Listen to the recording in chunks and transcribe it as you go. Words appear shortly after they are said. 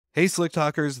Hey, Slick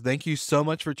Talkers, thank you so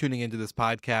much for tuning into this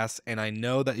podcast. And I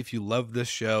know that if you love this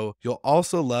show, you'll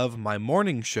also love my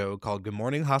morning show called Good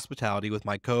Morning Hospitality with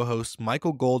my co hosts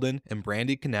Michael Golden and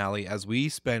Brandy Canali, as we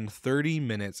spend 30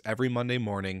 minutes every Monday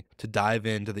morning to dive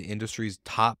into the industry's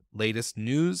top latest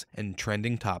news and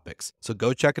trending topics. So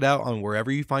go check it out on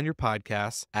wherever you find your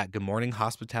podcasts at Good Morning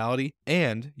Hospitality.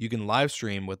 And you can live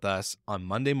stream with us on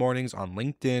Monday mornings on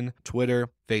LinkedIn, Twitter,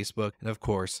 Facebook, and of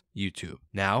course, YouTube.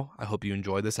 Now, I hope you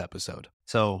enjoy this episode.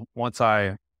 So once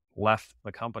I left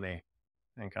the company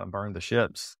and kind of burned the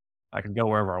ships, I could go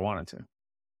wherever I wanted to.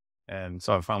 And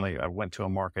so I went to a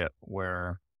market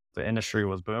where the industry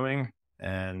was booming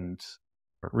and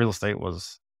real estate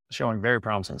was showing very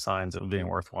promising signs of being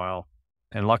worthwhile.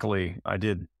 And luckily I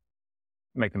did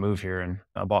make the move here, and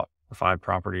I bought 5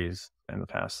 properties in the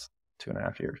past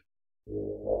 2.5 years.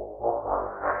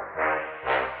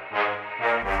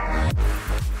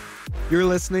 You're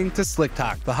listening to Slick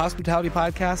Talk, the hospitality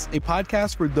podcast, a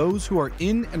podcast for those who are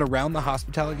in and around the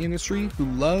hospitality industry who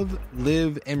love,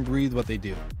 live, and breathe what they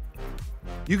do.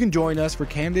 You can join us for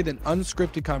candid and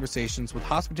unscripted conversations with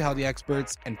hospitality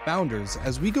experts and founders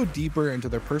as we go deeper into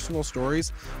their personal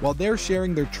stories while they're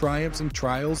sharing their triumphs and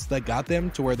trials that got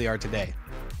them to where they are today.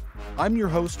 I'm your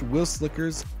host, Will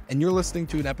Slickers, and you're listening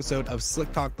to an episode of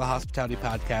Slick Talk, the hospitality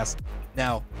podcast.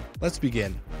 Now, let's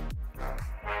begin.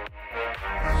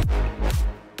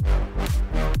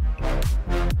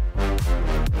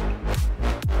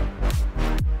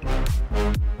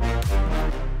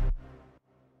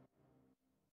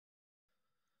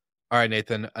 All right,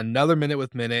 Nathan, another minute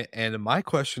with Minute. And my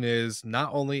question is,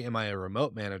 not only am I a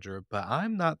remote manager, but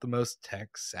I'm not the most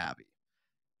tech savvy.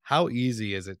 How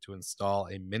easy is it to install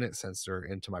a minute sensor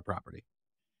into my property?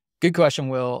 Good question,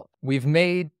 Will. We've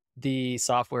made the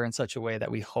software in such a way that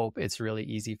we hope it's really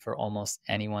easy for almost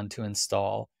anyone to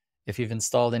install. If you've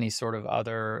installed any sort of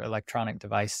other electronic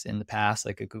device in the past,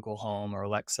 like a Google Home or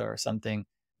Alexa or something,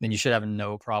 then you should have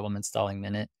no problem installing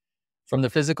Minute. From the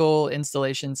physical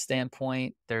installation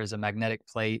standpoint, there's a magnetic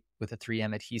plate with a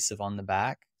 3M adhesive on the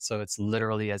back. So it's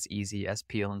literally as easy as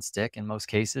peel and stick in most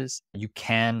cases. You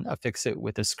can affix it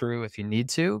with a screw if you need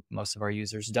to. Most of our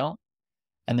users don't.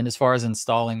 And then as far as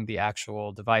installing the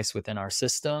actual device within our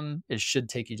system, it should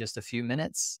take you just a few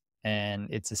minutes. And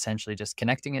it's essentially just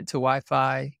connecting it to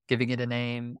Wi-Fi, giving it a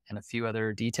name and a few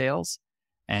other details,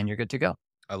 and you're good to go.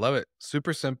 I love it.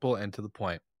 Super simple and to the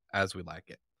point, as we like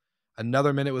it.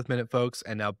 Another minute with Minute, folks.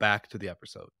 And now back to the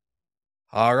episode.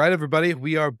 All right, everybody,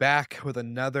 we are back with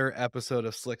another episode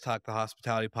of Slick Talk, the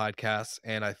hospitality podcast.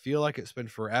 And I feel like it's been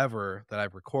forever that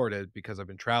I've recorded because I've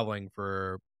been traveling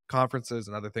for conferences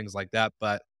and other things like that.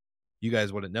 But you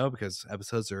guys wouldn't know because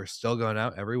episodes are still going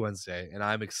out every Wednesday. And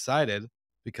I'm excited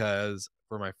because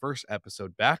for my first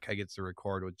episode back, I get to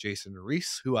record with Jason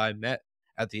Reece, who I met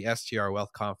at the STR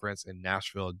Wealth Conference in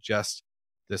Nashville just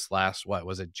this last, what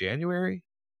was it, January,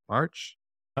 March?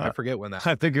 I forget when that.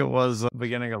 I think it was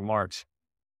beginning of March.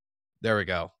 There we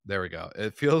go. There we go.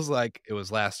 It feels like it was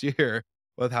last year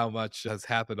with how much has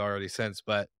happened already since.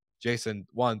 But Jason,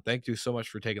 one, thank you so much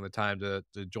for taking the time to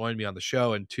join me on the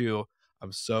show. And two,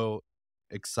 I'm so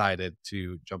excited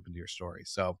to jump into your story.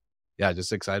 So yeah,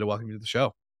 just excited to welcome you to the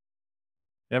show.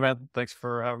 Yeah, man. Thanks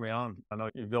for having me on. I know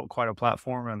you built quite a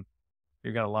platform and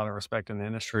you got a lot of respect in the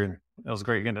industry. And it was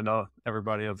great getting to know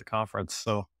everybody at the conference.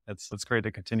 So it's great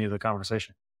to continue the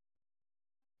conversation.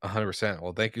 100%.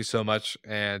 Well, thank you so much.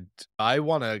 And I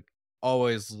want to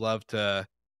always love to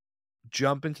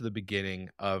jump into the beginning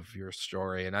of your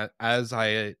story. And as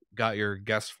I got your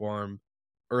guest form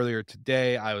earlier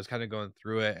today, I was kind of going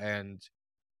through it. And,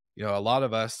 you know, a lot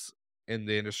of us in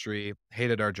the industry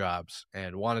hated our jobs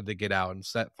and wanted to get out and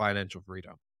set financial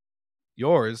freedom.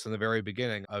 Yours, in the very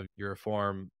beginning of your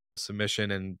form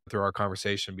submission and through our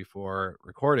conversation before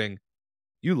recording,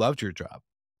 you loved your job.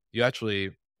 You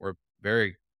actually were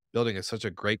very building such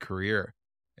a great career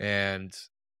and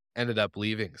ended up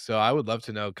leaving. So I would love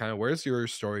to know kind of where's your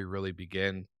story really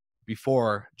begin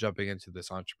before jumping into this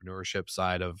entrepreneurship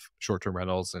side of short-term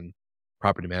rentals and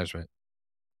property management.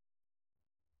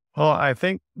 Well, I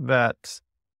think that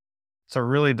to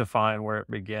really define where it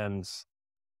begins,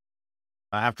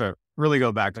 I have to really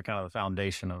go back to kind of the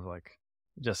foundation of like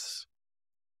just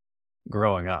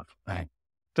growing up, right?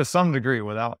 To some degree,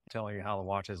 without telling you how the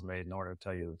watch is made in order to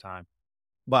tell you the time.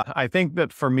 But I think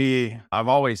that for me, I've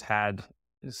always had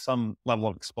some level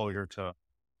of exposure to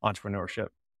entrepreneurship.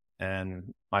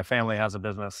 And my family has a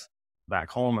business back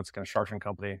home. It's a construction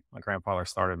company. My grandfather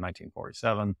started in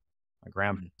 1947.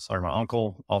 My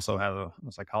uncle also had a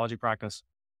psychology practice.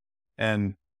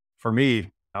 And for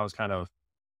me, I was kind of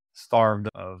starved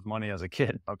of money as a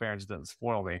kid. My parents didn't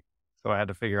spoil me. So I had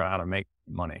to figure out how to make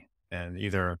money and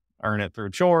either earn it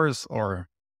through chores or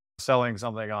selling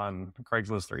something on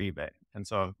Craigslist or eBay. And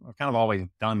so I've kind of always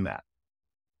done that.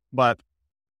 But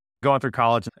going through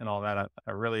college and all that,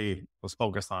 I really was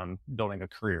focused on building a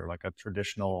career, like a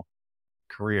traditional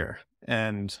career.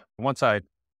 And once I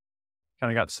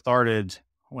kind of got started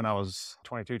when I was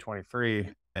 22, 23,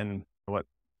 in what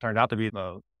turned out to be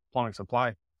the plumbing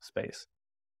supply space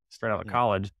straight out of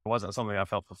college, it wasn't something I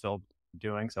felt fulfilled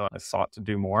doing. So I sought to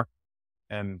do more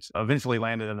and eventually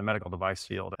landed in the medical device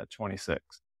field at 26.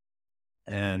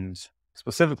 And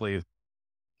specifically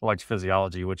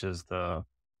electrophysiology, which is the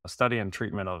study and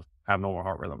treatment of abnormal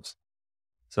heart rhythms.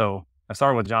 So I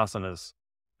started with Johnson as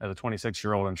a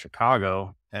 26-year-old in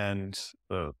Chicago, and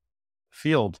the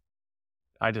field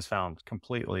I just found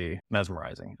completely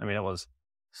mesmerizing. I mean, it was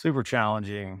super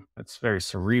challenging. It's very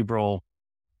cerebral.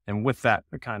 And with that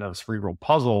kind of cerebral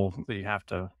puzzle that you have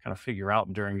to kind of figure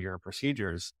out during your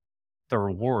procedures, the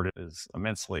reward is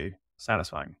immensely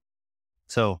satisfying.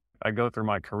 So I go through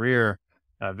my career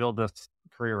and I build this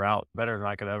career out better than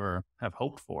I could ever have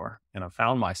hoped for. And I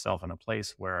found myself in a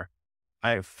place where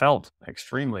I felt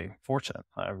extremely fortunate.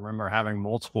 I remember having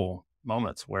multiple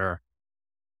moments where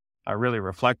I really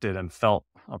reflected and felt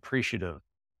appreciative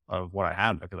of what I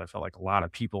had, because I felt like a lot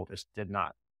of people just did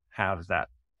not have that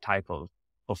type of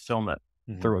fulfillment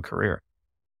through a career.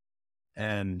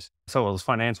 And so it was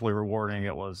financially rewarding.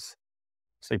 It was,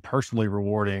 say, personally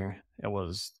rewarding. It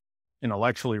was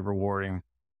intellectually rewarding.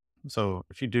 So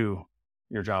if you do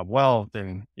your job well,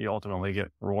 then you ultimately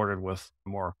get rewarded with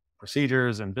more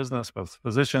procedures and business with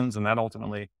physicians, and that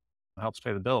ultimately helps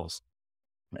pay the bills.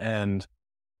 And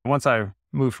once I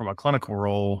moved from a clinical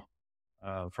role,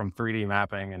 from 3D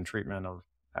mapping and treatment of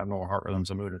abnormal heart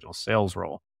rhythms, I moved into a sales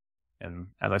role. And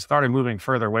as I started moving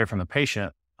further away from the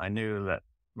patient, I knew that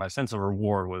my sense of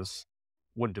reward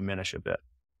would diminish a bit.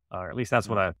 Or at least that's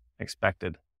what I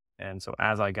expected. And so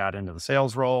as I got into the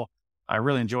sales role, I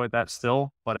really enjoyed that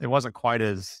still, but it wasn't quite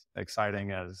as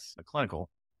exciting as the clinical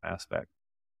aspect.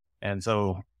 And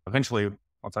so eventually,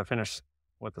 once I finished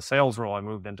with the sales role, I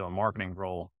moved into a marketing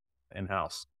role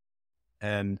in-house.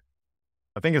 And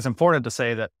I think it's important to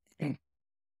say that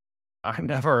I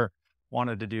never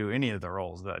wanted to do any of the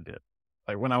roles that I did.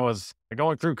 Like when I was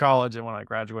going through college and when I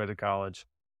graduated college,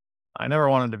 I never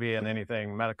wanted to be in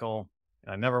anything medical.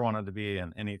 I never wanted to be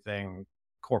in anything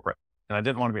corporate. And I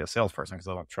didn't want to be a salesperson because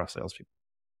I don't trust salespeople.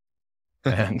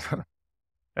 And,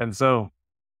 and so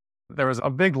there was a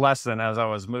big lesson as I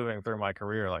was moving through my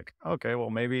career, like, okay, well,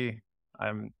 maybe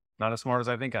I'm not as smart as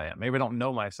I think I am. Maybe I don't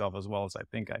know myself as well as I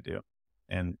think I do.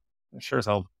 And sure as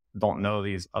hell don't know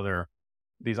these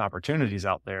opportunities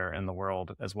out there in the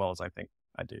world as well as I think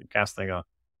I do. Casting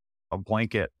a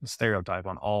blanket stereotype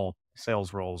on all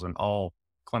sales roles and all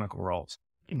clinical roles.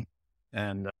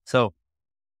 And so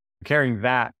carrying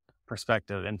that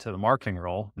perspective into the marketing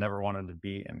role, never wanted to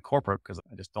be in corporate because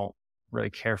I just don't really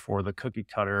care for the cookie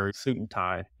cutter suit and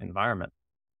tie environment.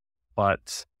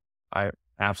 But I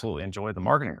absolutely enjoyed the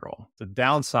marketing role. The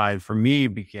downside for me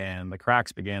the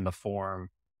cracks began to form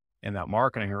in that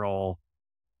marketing role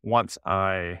once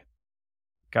I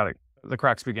the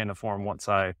cracks began to form once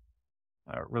I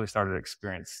really started to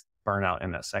experience burnout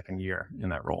in that second year in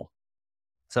that role.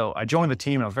 So I joined the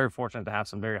team and I was very fortunate to have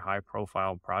some very high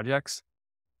profile projects.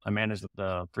 I managed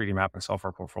the 3D mapping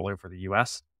software portfolio for the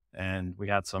US, and we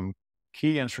had some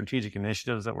key and strategic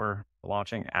initiatives that were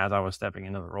launching as I was stepping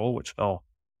into the role, which fell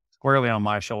squarely on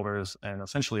my shoulders and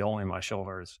essentially only my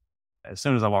shoulders as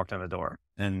soon as I walked in the door.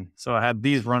 And so I had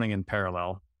these running in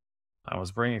parallel. I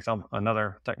was bringing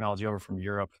another technology over from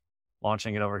Europe,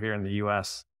 launching it over here in the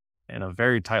US in a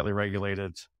very tightly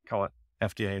regulated, call it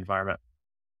FDA environment.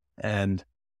 And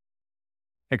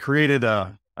it created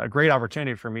a great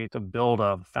opportunity for me to build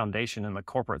a foundation in the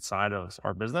corporate side of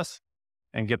our business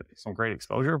and get some great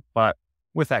exposure. But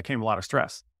with that came a lot of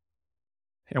stress.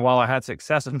 And while I had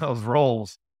success in those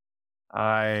roles,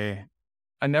 I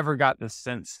never got the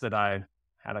sense that I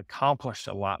had accomplished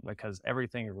a lot because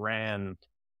everything ran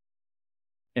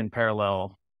in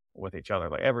parallel with each other.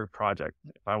 Like every project,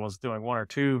 if I was doing one or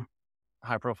two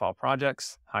high profile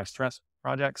projects, high stress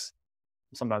projects,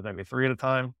 sometimes maybe three at a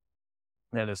time.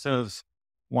 And as soon as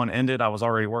one ended, I was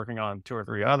already working on two or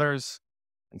three others.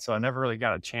 And so I never really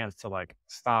got a chance to like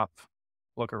stop,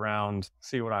 look around,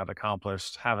 see what I've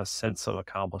accomplished, have a sense of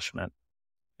accomplishment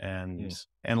and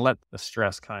let the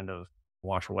stress kind of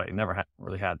wash away. Never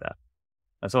really had that.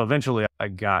 And so eventually I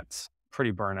got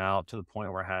pretty burnt out to the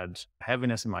point where I had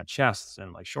heaviness in my chest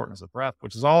and like shortness of breath,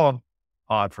 which is all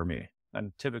odd for me.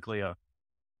 I'm typically a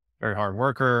very hard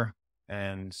worker,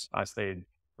 and I stayed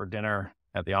for dinner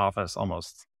at the office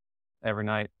almost every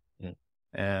night.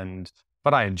 Mm.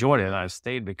 But I enjoyed it, and I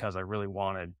stayed because I really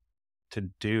wanted to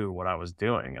do what I was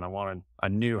doing. And I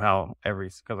knew how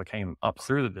because I came up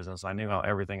through the business, I knew how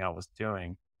everything I was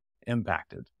doing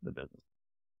impacted the business.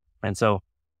 And so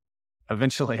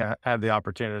eventually I had the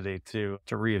opportunity to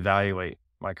reevaluate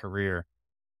my career,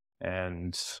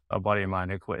 and a buddy of mine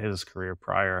who quit his career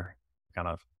prior kind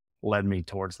of led me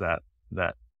towards that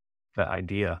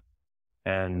idea.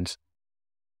 And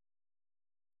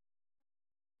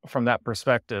from that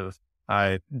perspective,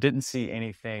 I didn't see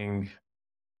anything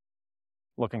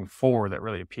looking forward that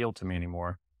really appealed to me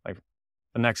anymore. Like,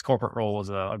 the next corporate role was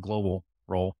a global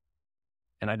role,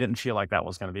 and I didn't feel like that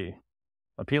was going to be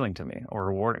appealing to me or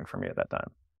rewarding for me at that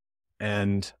time.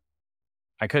 And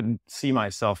I couldn't see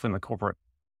myself in the corporate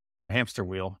hamster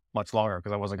wheel much longer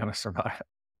because I wasn't going to survive.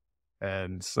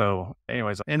 And so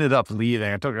anyways, I ended up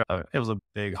leaving. It was a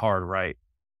big, hard right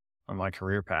on my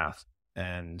career path,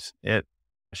 and it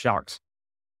shocked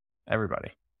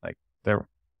everybody. Like,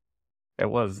 it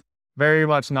was very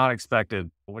much not expected,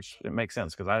 which it makes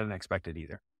sense because I didn't expect it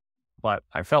either. But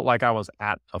I felt like I was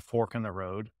at a fork in the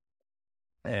road,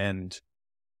 and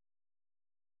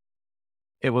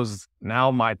it was now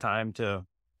my time to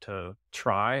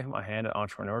try my hand at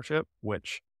entrepreneurship,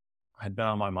 which had been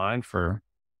on my mind for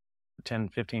 10,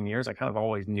 15 years. I kind of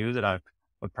always knew that I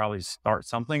would probably start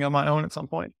something on my own at some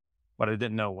point, but I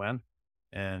didn't know when.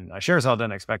 And I sure as hell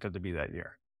didn't expect it to be that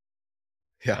year.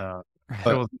 Yeah. It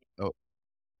But was oh,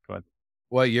 go ahead,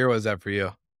 what year was that for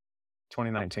you?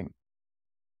 2019.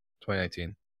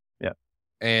 2019. Yeah.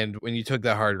 And when you took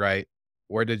that hard right,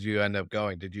 where did you end up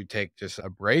going? Did you take just a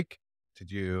break?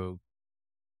 Did you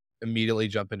immediately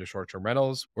jump into short-term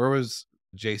rentals? Where was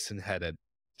Jason headed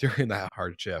during that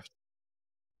hard shift?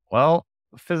 Well,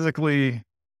 physically,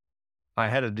 I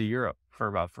headed to Europe for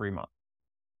about 3 months.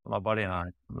 My buddy and I,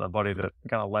 the buddy that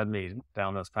kind of led me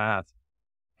down this path,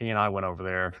 he and I went over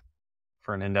there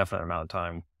for an indefinite amount of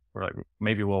time. We're like,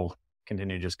 maybe we'll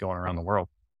continue just going around the world.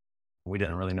 We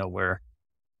didn't really know where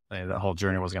that whole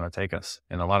journey was going to take us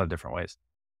in a lot of different ways.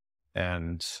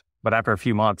 But after a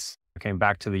few months, I came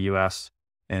back to the US,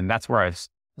 and that's where I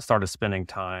started spending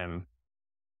time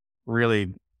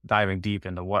really diving deep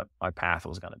into what my path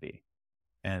was going to be.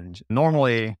 And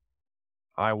normally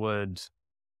I would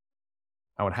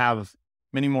have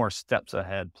many more steps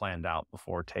ahead planned out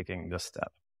before taking this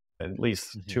step, at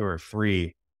least 2 or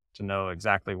 3, to know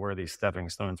exactly where these stepping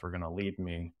stones were going to lead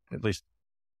me, at least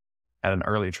at an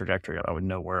early trajectory. I would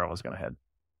know where I was going to head.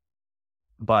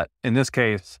 But in this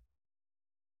case,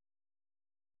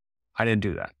 I didn't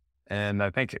do that. And I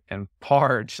think in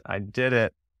part, I did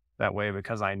it that way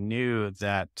because I knew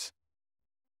that,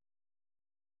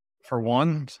 for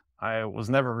one, I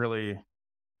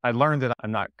learned that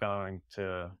I'm not going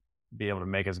to be able to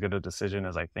make as good a decision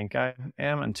as I think I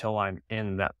am until I'm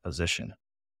in that position.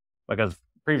 Because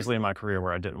previously in my career,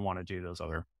 where I didn't want to do those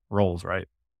other roles, right?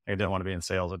 I didn't want to be in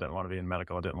sales. I didn't want to be in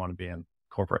medical. I didn't want to be in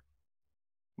corporate.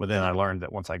 But then I learned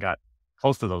that once I got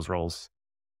close to those roles,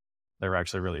 they were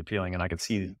actually really appealing, and I could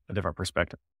see a different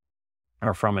perspective,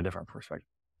 or from a different perspective.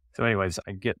 So anyways,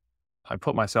 I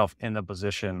put myself in the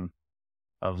position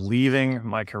of leaving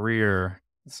my career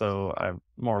so I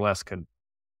more or less could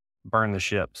burn the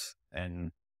ships,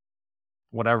 and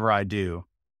whatever I do,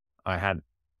 I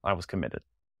was committed.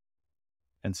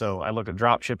 And so I looked at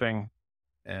drop shipping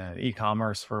and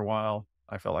e-commerce for a while.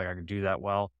 I felt like I could do that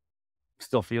well,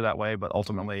 still feel that way, but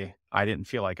ultimately I didn't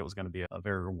feel like it was going to be a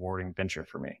very rewarding venture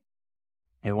for me.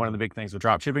 And one of the big things with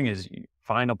drop shipping is you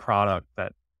find a product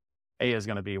that is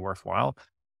going to be worthwhile.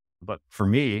 But for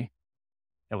me,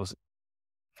 it was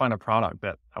find a product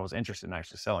that I was interested in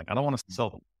actually selling. I don't want to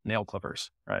sell nail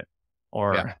clippers, right?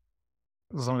 Or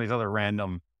some of these other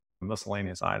random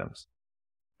miscellaneous items.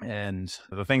 And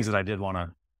the things that I did want to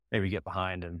maybe get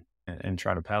behind and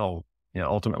try to peddle,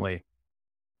 ultimately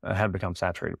had become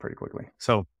saturated pretty quickly.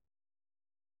 So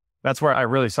that's where I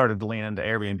really started to lean into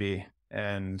Airbnb.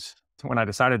 And when I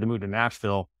decided to move to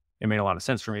Nashville, it made a lot of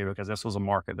sense for me because this was a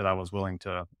market that I was willing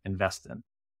to invest in.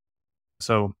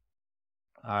 So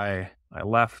I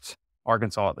left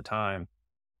Arkansas at the time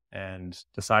and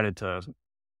decided to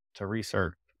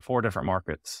research 4 different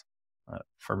markets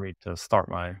for me to start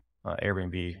my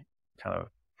Airbnb kind of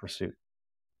pursuit.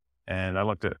 And I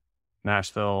looked at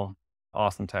Nashville,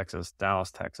 Austin, Texas,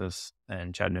 Dallas, Texas,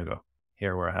 and Chattanooga,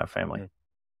 here where I have family.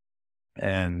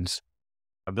 And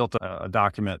I built a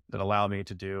document that allowed me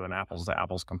to do an apples to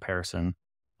apples comparison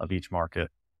of each market.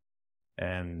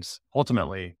 And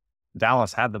ultimately,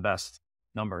 Dallas had the best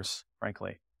numbers,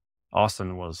 frankly.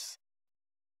 Austin was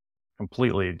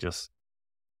completely just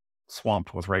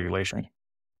swamped with regulation.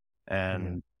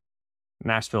 And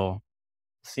Nashville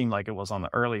seemed like it was on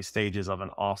the early stages of an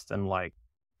Austin-like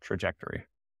trajectory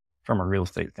from a real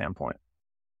estate standpoint.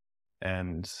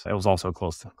 And it was also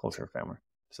closer to family.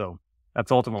 So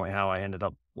that's ultimately how I ended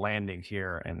up landing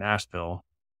here in Nashville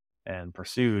and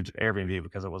pursued Airbnb,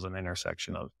 because it was an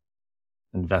intersection of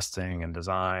investing and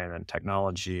design and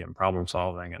technology and problem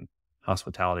solving and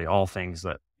hospitality, all things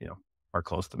that, are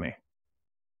close to me.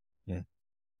 Yeah.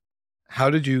 How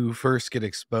did you first get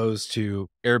exposed to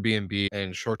Airbnb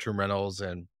and short-term rentals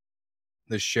and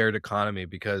the shared economy?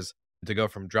 Because to go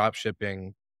from drop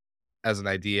shipping as an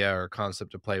idea or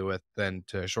concept to play with then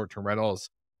to short-term rentals,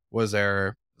 was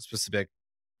there a specific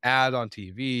ad on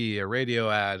TV, a radio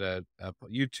ad, a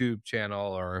YouTube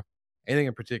channel, or anything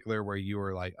in particular where you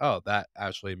were like, "Oh, that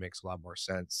actually makes a lot more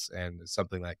sense and it's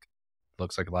something like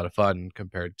looks like a lot of fun,"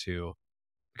 compared to,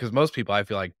 because most people I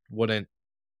feel like wouldn't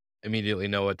immediately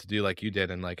know what to do like you did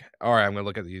and like, "All right, I'm gonna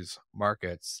look at these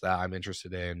markets that I'm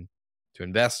interested in to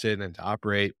invest in and to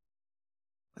operate."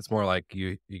 It's more like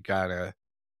you gotta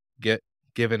get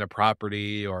given a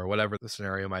property or whatever the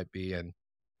scenario might be, and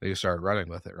you start running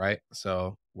with it, right?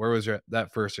 So where was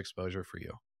that first exposure for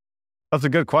you? That's a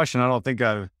good question. I don't think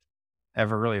I've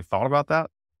ever really thought about that.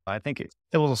 I think it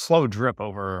was a slow drip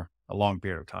over a long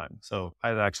period of time. So I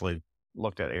had actually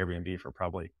looked at Airbnb for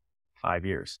probably 5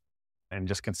 years and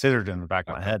just considered it in the back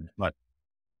of my Okay. head, but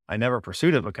I never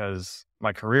pursued it because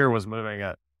my career was moving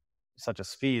at such a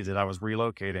speed that I was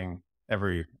relocating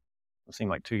every, it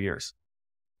seemed like 2 years.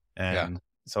 Yeah. And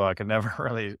so I could never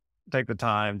really take the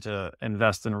time to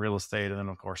invest in real estate and then,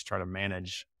 of course, try to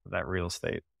manage that real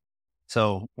estate.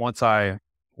 So once I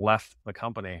left the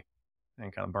company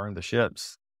and kind of burned the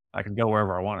ships, I could go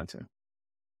wherever I wanted to.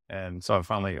 And so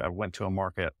I went to a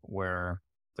market where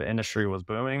the industry was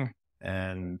booming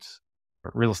and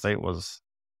real estate was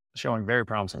showing very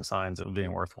promising signs of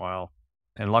being worthwhile.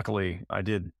 And luckily, I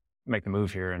did make the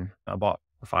move here, and I bought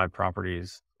 5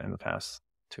 properties in the past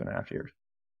 2.5 years.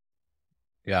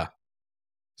 Yeah.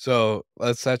 So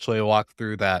let's actually walk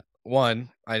through that.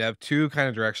 One, I have two kind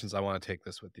of directions I want to take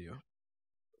this with you.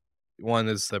 One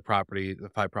is the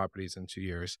 5 properties in 2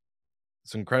 years.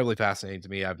 It's incredibly fascinating to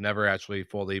me. I've never actually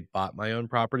fully bought my own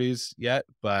properties yet,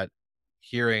 but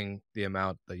hearing the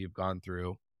amount that you've gone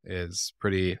through is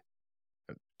pretty.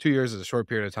 2 years is a short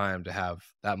period of time to have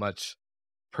that much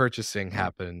purchasing Mhm.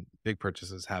 happen, big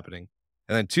purchases happening.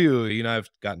 And then two, I've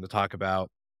gotten to talk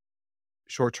about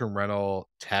short-term rental,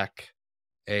 tech,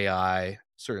 AI,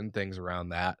 certain things around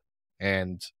that.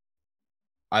 And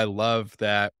I love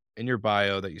that in your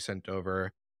bio that you sent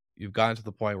over, you've gotten to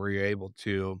the point where you're able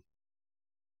to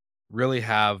really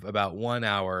have about 1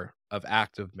 hour of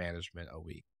active management a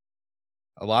week.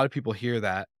 A lot of people hear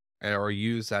that or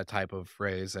use that type of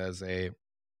phrase as a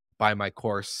buy my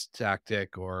course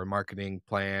tactic or marketing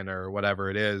plan or whatever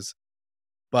it is.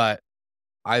 But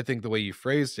I think the way you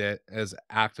phrased it as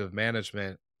active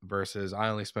management versus I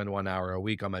only spend 1 hour a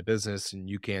week on my business and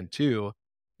you can too,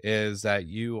 is that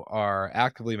you are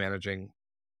actively managing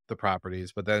the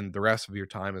properties, but then the rest of your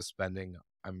time is spending,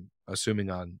 I'm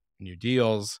assuming, on new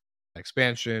deals,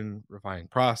 expansion, refining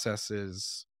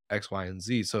processes, X, Y, and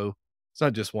Z. So it's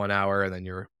not just 1 hour and then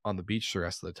you're on the beach the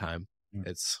rest of the time. Mm.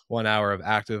 It's 1 hour of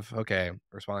active, okay,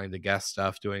 responding to guest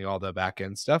stuff, doing all the back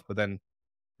end stuff, but then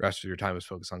the rest of your time is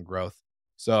focused on growth.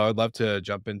 So I'd love to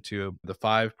jump into the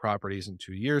 5 properties in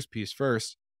 2 years piece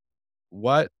first.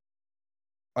 What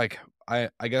like, I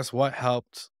guess what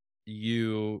helped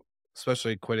you,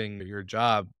 especially quitting your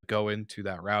job, go into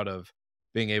that route of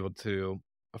being able to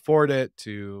afford it,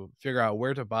 to figure out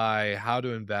where to buy, how to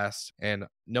invest, and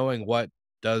knowing what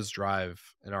does drive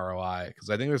an ROI? Because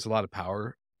I think there's a lot of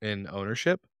power in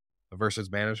ownership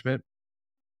versus management.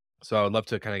 So I would love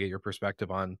to kind of get your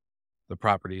perspective on the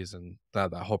properties and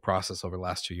that whole process over the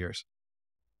last 2 years.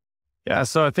 Yeah.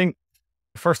 So I think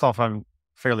first off, I'm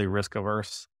fairly risk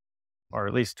averse, or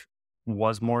at least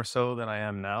was more so than I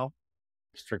am now,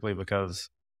 strictly because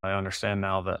I understand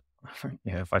now that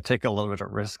if I take a little bit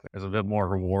of risk, there's a bit more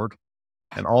reward.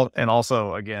 And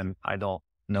also, again, I don't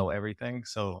know everything.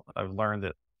 So I've learned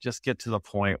that just get to the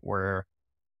point where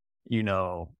you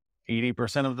know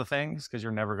 80% of the things, because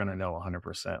you're never going to know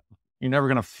 100%. You're never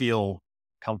going to feel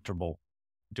comfortable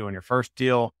doing your first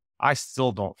deal. I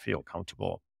still don't feel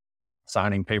comfortable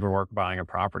signing paperwork, buying a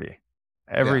property.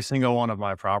 Yeah. Every single one of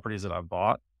my properties that I've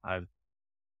bought, I've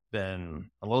been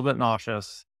a little bit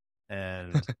nauseous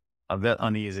and a bit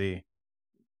uneasy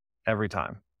every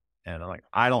time. And I'm like,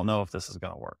 I don't know if this is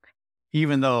going to work.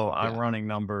 Even though I'm Yeah. running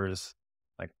numbers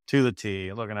like to the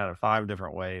T, looking at it 5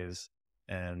 different ways,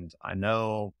 and I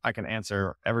know I can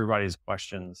answer everybody's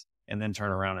questions and then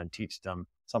turn around and teach them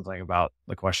something about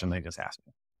the question they just asked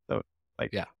me. So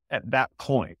like Yeah. at that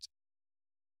point,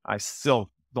 I still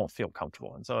don't feel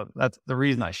comfortable. And so that's the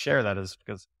reason I share that, is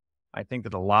because I think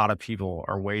that a lot of people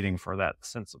are waiting for that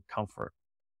sense of comfort.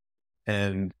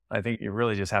 And I think you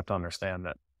really just have to understand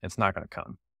that it's not going to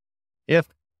come. If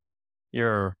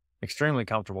you're extremely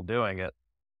comfortable doing it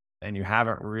and you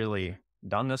haven't really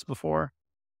done this before,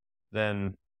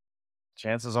 then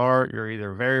chances are you're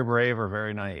either very brave or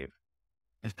very naive.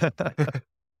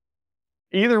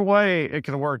 Either way, it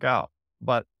can work out.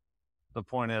 But the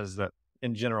point is that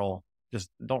in general, just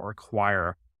don't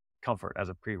require comfort as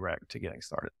a prereq to getting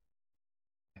started.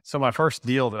 So my first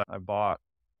deal that I bought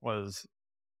was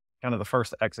kind of the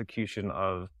first execution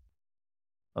of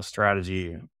a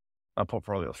strategy, a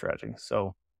portfolio strategy.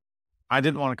 So I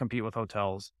didn't want to compete with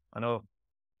hotels. I know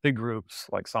big groups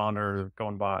like Sonder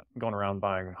going around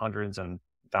buying hundreds and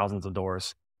thousands of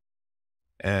doors.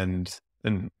 And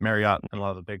then Marriott and a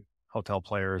lot of the big hotel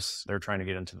players, they're trying to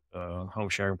get into the home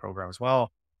sharing program as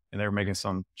well. And they're making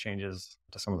some changes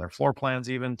to some of their floor plans,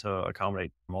 even to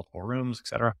accommodate multiple rooms, et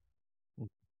cetera.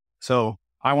 So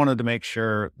I wanted to make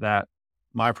sure that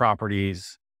my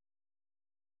properties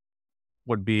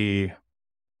would be,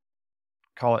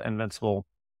 call it invincible,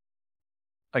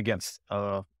 against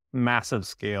a massive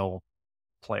scale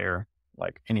player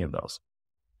like any of those.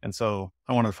 And so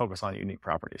I wanted to focus on unique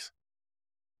properties.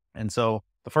 And so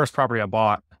the first property I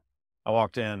bought, I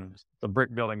walked in, the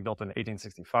brick building built in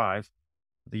 1865,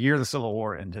 the year the Civil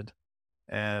War ended.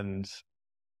 And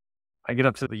I get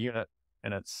up to the unit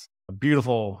and it's a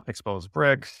beautiful exposed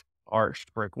brick,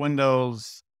 arched brick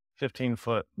windows,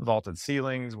 15-foot vaulted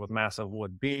ceilings with massive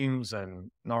wood beams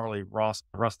and gnarly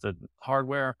rusted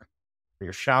hardware.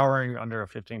 You're showering under a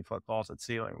 15-foot vaulted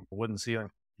ceiling, wooden ceiling.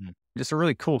 Just a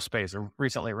really cool space. They're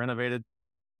recently renovated.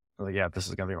 I was like, yeah, this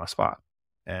is going to be my spot.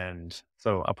 And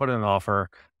so I put in an offer.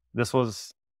 This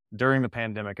was during the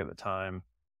pandemic at the time.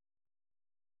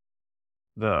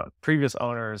 The previous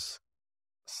owners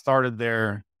started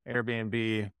their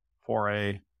Airbnb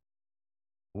foray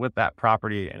with that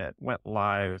property, and it went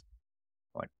live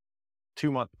like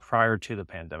 2 months prior to the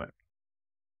pandemic.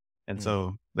 And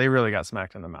so they really got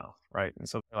smacked in the mouth, right? And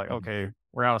so they're like, okay,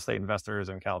 we're out of state investors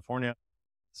in California,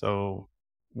 so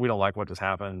we don't like what just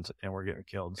happened and we're getting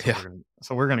killed.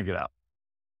 So we're going to get out.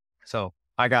 So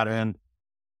I got in,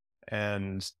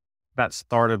 and that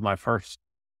started my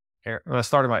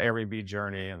Airbnb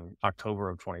journey in October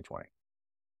of 2020.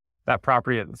 That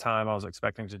property at the time, I was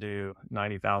expecting to do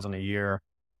 90,000 a year,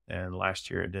 and last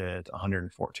year it did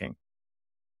 114.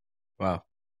 Wow.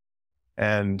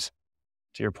 And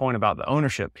to your point about the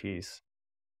ownership piece,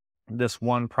 this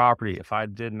one property, if I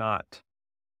did not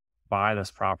buy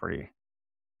this property,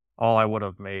 all I would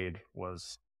have made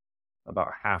was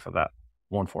about half of that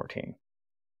 114.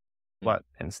 But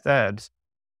instead,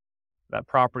 that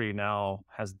property now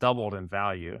has doubled in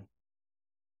value.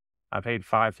 I paid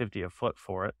 $550 a foot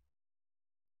for it,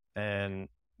 and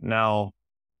now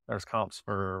there's comps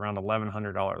for around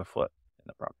 $1,100 a foot in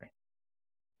the property.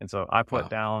 And so I put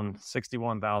down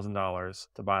 $61,000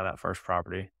 to buy that first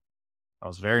property. I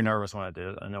was very nervous when I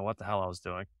did. I know what the hell I was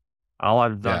doing. All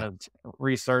I've done is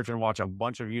research and watch a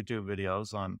bunch of YouTube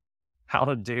videos on how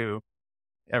to do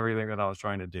everything that I was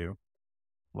trying to do,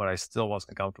 but I still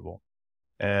wasn't comfortable.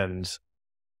 And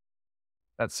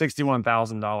that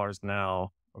 $61,000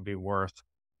 now would be worth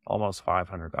almost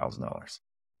 $500,000.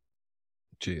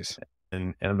 Jeez.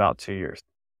 In about 2 years.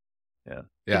 Yeah.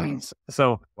 Yeah.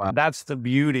 So that's the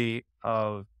beauty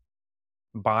of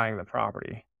buying the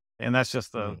property. And that's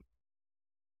just the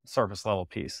surface level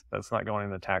piece. That's not going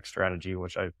into the tax strategy,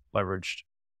 which I leveraged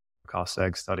cost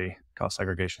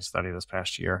segregation study this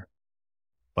past year.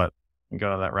 But we can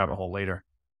go to that rabbit hole later.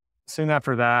 Soon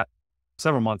after that,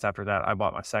 several months after that, I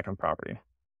bought my second property.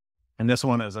 And this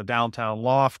one is a downtown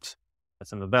loft.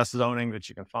 It's in the best zoning that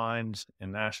you can find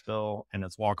in Nashville, and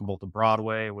it's walkable to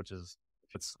Broadway,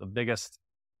 it's the biggest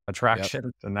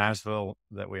attraction to Nashville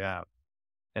that we have.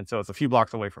 And so it's a few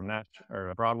blocks away from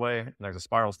Broadway. And there's a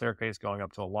spiral staircase going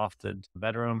up to a lofted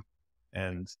bedroom.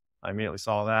 And I immediately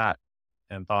saw that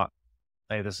and thought,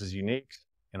 hey, this is unique.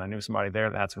 And I knew somebody there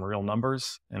that had some real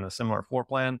numbers in a similar floor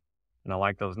plan, and I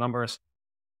like those numbers.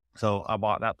 So I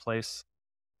bought that place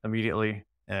immediately,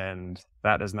 and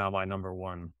that is now my number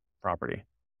one property.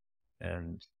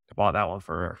 And I bought that one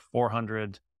for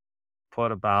 $400,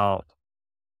 put about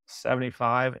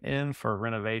 $75 in for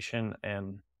renovation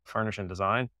and furnish and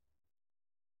design.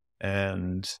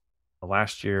 And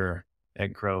last year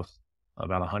it growth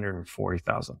about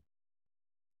 $140,000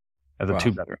 as a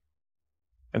 2-bedroom.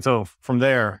 And so from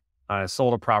there, I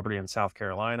sold a property in South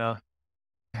Carolina.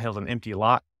 It was an empty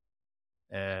lot.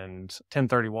 and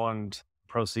 1031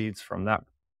 proceeds from that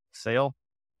sale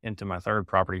into my third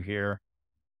property here.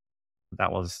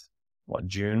 That was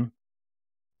June.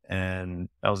 And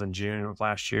that was in June of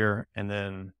last year. And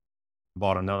then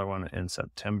bought another one in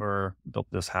September, built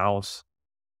this house,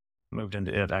 moved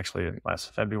into it actually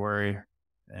last February,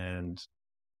 and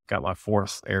got my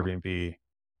fourth Airbnb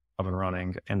up and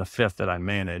running, and the fifth that I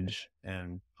manage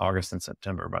in August and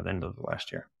September by the end of the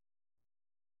last year.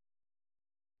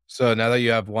 So now that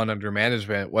you have one under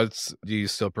management, do you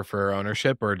still prefer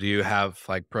ownership, or do you have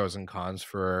like pros and cons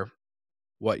for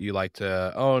what you like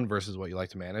to own versus what you like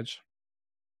to manage?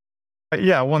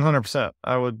 Yeah, 100%.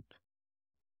 I would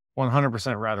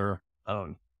 100% rather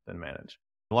own than manage.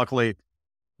 Luckily,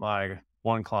 my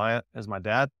one client is my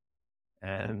dad,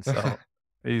 and so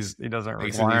he doesn't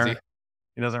Makes it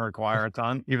easy. require a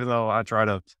ton. Even though I try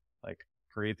to like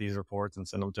create these reports and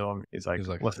send them to him, he's like, He's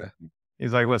like, listen. "Okay."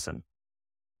 He's like, listen.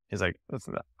 He's like,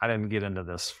 listen. I didn't get into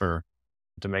this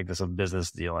to make this a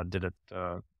business deal. I did it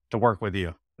to work with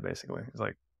you, basically. He's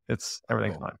like,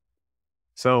 everything's Cool. fine.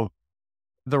 So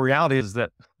the reality is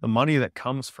that the money that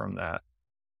comes from that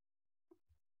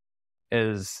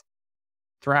is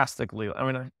drastically.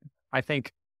 I mean, I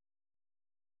think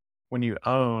when you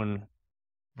own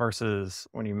versus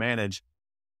when you manage,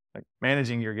 like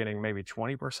managing, you're getting maybe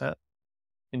 20%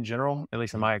 in general, at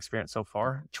least in my experience so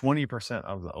far, 20%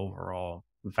 of the overall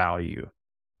value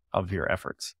of your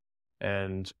efforts.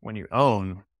 And when you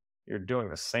own, you're doing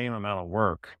the same amount of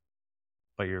work,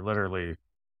 but you're literally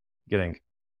getting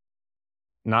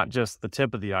not just the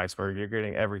tip of the iceberg, you're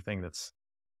getting everything that's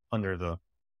under the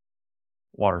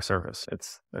water surface.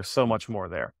 There's so much more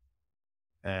there.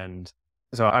 And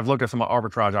so I've looked at some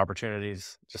arbitrage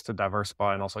opportunities just to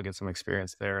diversify and also get some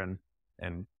experience there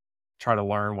and try to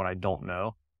learn what I don't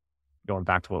know, going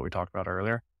back to what we talked about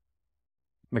earlier,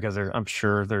 because I'm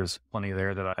sure there's plenty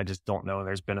there that I just don't know. And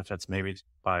there's benefits maybe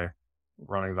by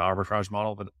running the arbitrage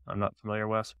model that I'm not familiar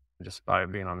with, just by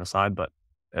being on the side. But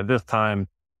at this time,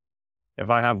 if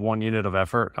I have one unit of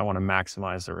effort, I want to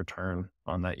maximize the return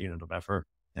on that unit of effort.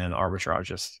 And arbitrage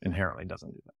just inherently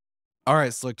doesn't do that. All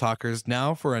right, Slick Talkers,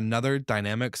 now for another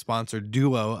dynamic sponsored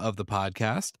duo of the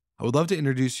podcast. I would love to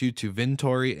introduce you to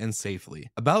Vintory and Safely.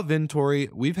 About Vintory,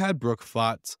 we've had Brooke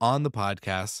Flotz on the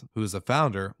podcast, who is a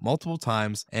founder, multiple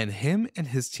times, and him and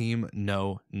his team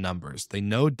know numbers. They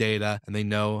know data and they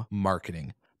know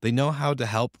marketing. They know how to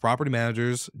help property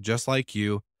managers just like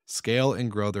you scale and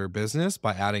grow their business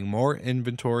by adding more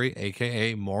inventory,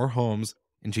 aka more homes,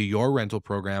 into your rental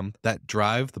program that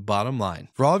drive the bottom line.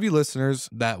 For all of you listeners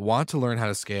that want to learn how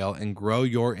to scale and grow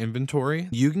your inventory,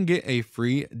 you can get a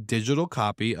free digital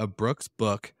copy of Brooke's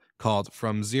book called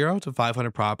From Zero to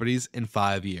 500 Properties in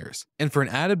 5 Years. And for an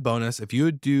added bonus, if you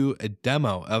would do a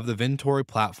demo of the Vintory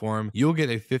platform, you'll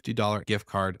get a $50 gift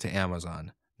card to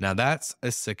Amazon. Now that's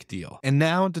a sick deal. And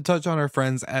now to touch on our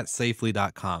friends at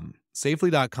safely.com.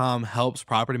 Safely.com helps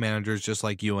property managers just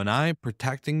like you and I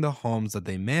protecting the homes that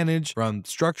they manage from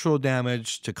structural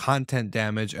damage to content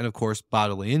damage and, of course,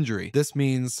 bodily injury. This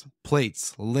means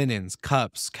plates, linens,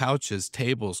 cups, couches,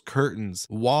 tables, curtains,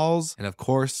 walls, and, of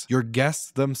course, your guests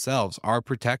themselves are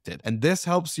protected. And this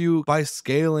helps you by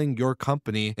scaling your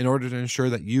company in order to ensure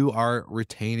that you are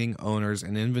retaining owners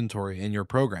and inventory in your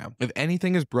program. If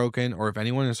anything is broken or if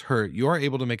anyone is hurt, you are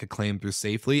able to make a claim through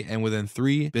Safely, and within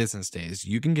 3 business days,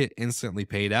 you can get instantly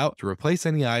paid out to replace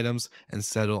any items and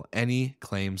settle any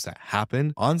claims that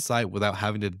happen on site without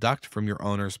having to deduct from your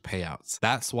owner's payouts.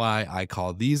 That's why I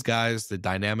call these guys the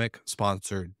dynamic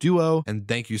sponsor duo. And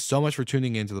thank you so much for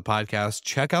tuning into the podcast.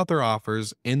 Check out their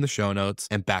offers in the show notes,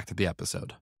 and back to the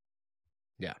episode.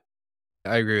 Yeah,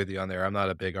 I agree with you on there. I'm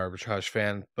not a big arbitrage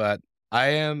fan, but I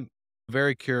am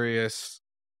very curious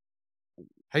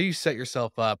how you set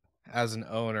yourself up as an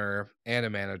owner and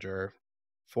a manager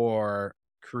for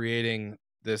creating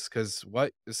this, because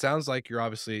what it sounds like you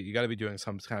got to be doing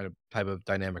some kind of type of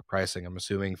dynamic pricing, I'm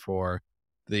assuming, for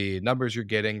the numbers you're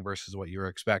getting versus what you're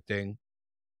expecting.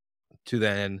 To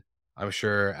then, I'm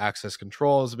sure access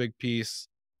control is a big piece,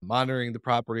 monitoring the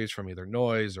properties from either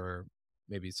noise or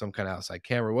maybe some kind of outside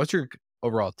camera. What's your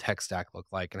overall tech stack look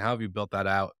like, and how have you built that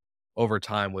out over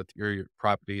time with your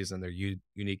properties and their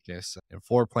uniqueness and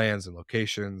floor plans and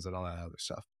locations and all that other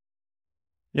stuff?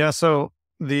 Yeah. So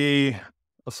the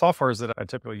softwares that I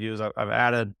typically use, I've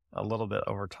added a little bit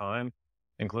over time,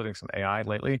 including some AI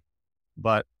lately.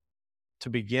 But to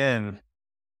begin,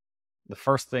 the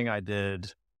first thing I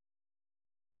did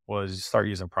was start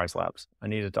using price labs. I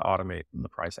needed to automate the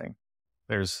pricing.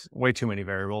 There's way too many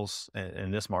variables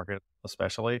in this market,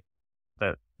 especially,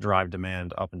 that drive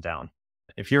demand up and down.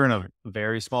 If you're in a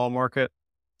very small market,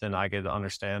 then I could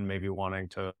understand maybe wanting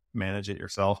to manage it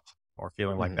yourself or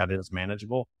feeling like Mhm. that is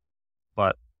manageable.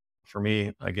 But for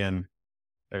me, again,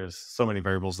 there's so many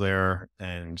variables there,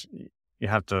 and you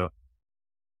have to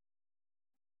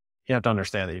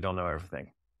understand that you don't know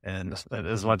everything. And as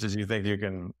Mhm. much as you think you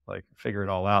can like figure it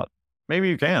all out, maybe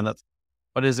you can.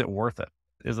 But is it worth it?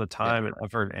 Is the Yeah. time and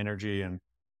effort, energy, and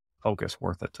focus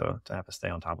worth it to have to stay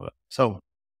on top of it? So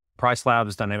Price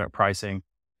Labs dynamic pricing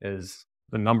is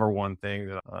the number one thing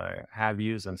that I have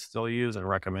used and still use and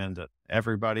recommend that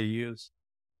everybody use.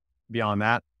 Beyond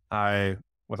that,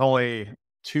 with only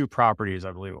 2 properties,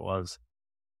 I believe it was,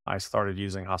 I started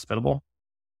using Hospitable,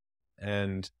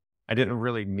 and I didn't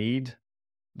really need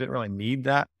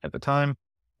that at the time,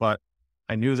 but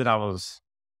I knew that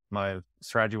my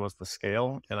strategy was to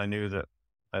scale, and I knew that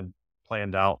I'd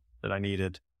planned out that I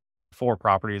needed 4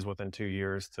 properties within 2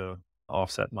 years to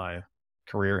offset my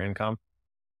career income.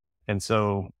 And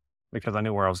so, because I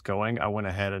knew where I was going, I went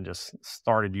ahead and just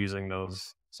started using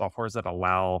those softwares that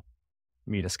allow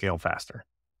me to scale faster.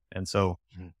 And so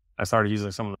Mhm. I started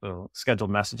using some of the scheduled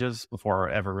messages before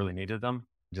I ever really needed them,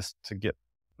 just to get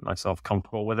myself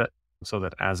comfortable with it so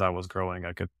that as I was growing,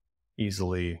 I could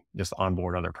easily just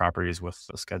onboard other properties with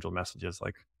the scheduled messages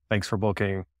like, thanks for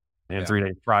booking. And Yeah. 3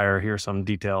 days prior, here's some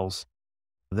details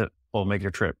that will make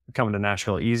your trip coming to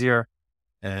Nashville easier.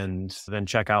 And then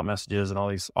checkout messages and all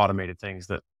these automated things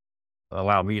that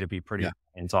allow me to be Yeah. pretty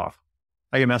hands off.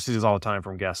 I get messages all the time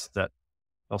from guests that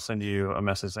they'll send you a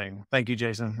message saying, "Thank you,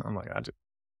 Jason." I'm like,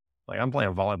 I'm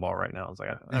playing volleyball right now. It's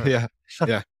like, Yeah.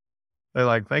 Yeah. they're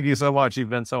like, "Thank you so much. You've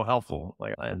been so helpful."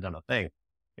 Like, I hadn't done a thing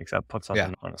except put Yeah.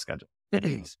 something on a schedule.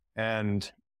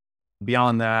 And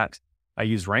beyond that, I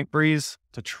use RankBreeze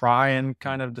to try and Mhm.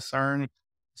 kind of discern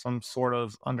some sort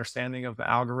of understanding of the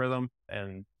algorithm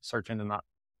and search into not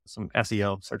some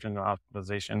SEO, search engine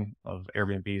optimization of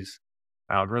Airbnb's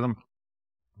algorithm.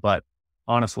 But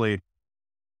honestly,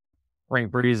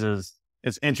 RankBreeze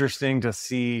it's interesting to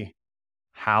see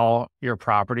how your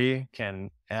property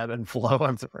can ebb and flow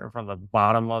from the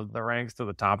bottom of the ranks to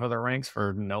the top of the ranks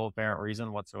for no apparent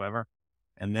reason whatsoever,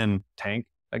 and then tank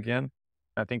again.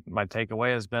 I think my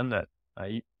takeaway has been that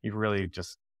you really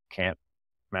just can't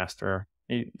master.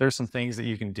 There's some things that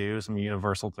you can do, some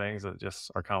universal things that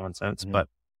just are common sense, Mhm. but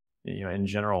in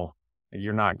general,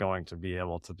 you're not going to be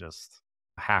able to just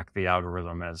hack the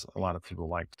algorithm as a lot of people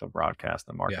like to broadcast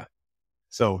and Yeah. market.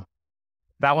 So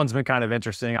that one's been kind of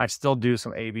interesting. I still do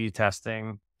some A/B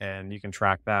testing, and you can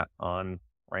track that on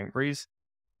RankBreeze.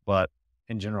 But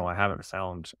in general, I haven't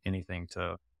found anything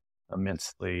to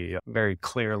immensely, very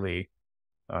clearly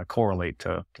correlate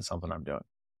to something I'm doing.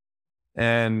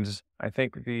 And I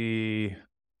think the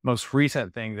most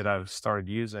recent thing that I've started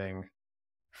using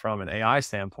from an AI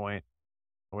standpoint,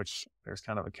 which there's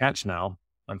kind of a catch now,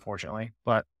 unfortunately,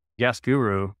 but Guest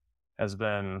Guru has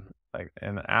been like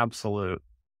an absolute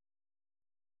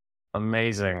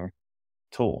amazing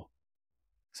tool.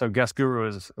 So Guest Guru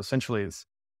is essentially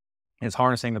is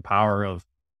harnessing the power of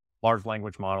large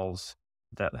language models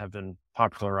that have been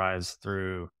popularized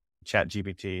through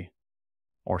ChatGPT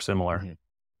or similar. Mhm.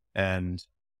 And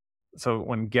so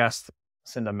when guests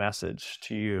send a message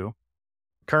to you,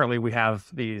 currently we have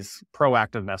these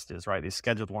proactive messages, right? These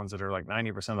scheduled ones that are like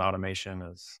 90% of automation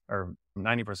or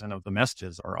 90% of the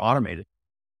messages are automated,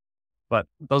 but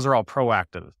those are all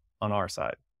proactive on our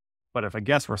side. But if a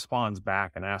guest responds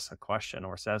back and asks a question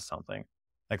or says something,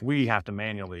 like we have to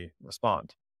manually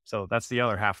respond. So that's the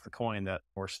other half of the coin that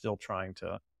we're still trying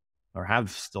to, or have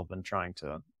still been trying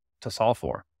to solve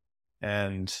for.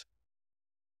 And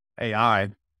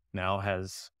AI now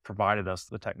has provided us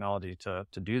the technology to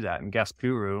do that. And Guest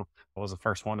Guru was the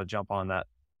first one to jump on that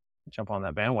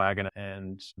bandwagon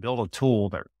and build a tool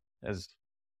that has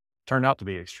turned out to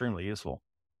be extremely useful.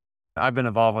 I've been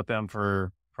involved with them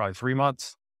for probably 3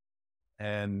 months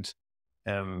and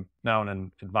am now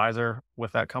an advisor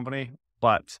with that company,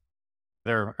 but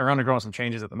they're undergoing some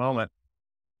changes at the moment.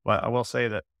 But I will say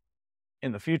that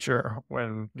in the future,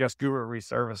 when Guest Guru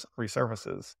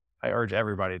resurfaces, I urge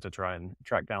everybody to try and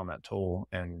track down that tool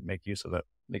and make use of it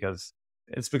because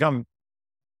it's become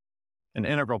an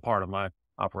integral part of my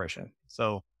operation.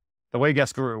 So the way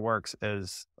Guest Guru works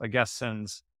is a guest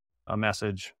sends a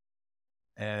message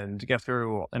and Guest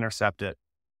Guru will intercept it,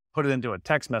 put it into a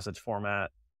text message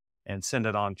format, and send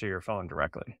it on to your phone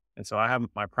directly. And so I have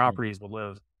my Mhm. properties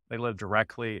they live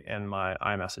directly in my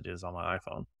iMessages on my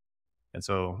iPhone. And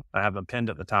so I have them pinned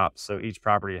at the top. So each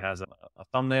property has a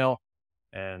thumbnail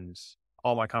and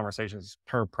all my conversations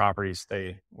per property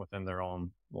stay within their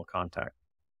own little contact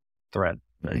thread.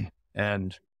 Right.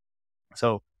 And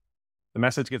so the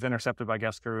message gets intercepted by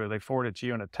Guest Guru. They forward it to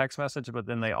you in a text message, but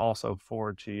then they also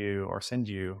forward to you or send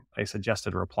you a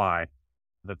suggested reply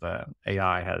that the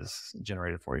AI has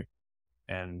generated for you.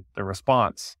 And the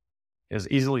response is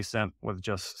easily sent with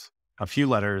just a few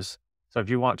letters. So if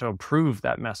you want to approve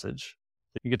that message,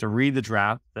 you get to read the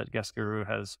draft that Guest Guru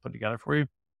has put together for you.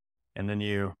 And then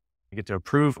you get to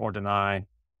approve or deny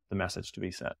the message to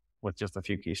be sent with just a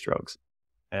few keystrokes.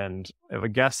 And if a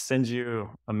guest sends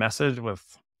you a message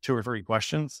with 2 or 3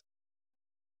 questions,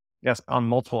 yes, on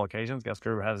multiple occasions, Guest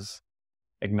Guru has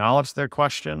acknowledged their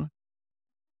question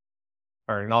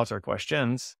or acknowledged their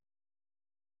questions,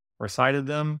 recited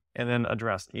them, and then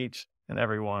addressed each and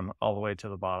every one all the way to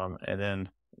the bottom, and then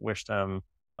wished them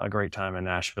a great time in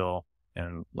Nashville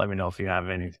and let me know if you have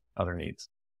any other needs.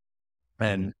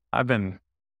 And I've been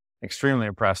extremely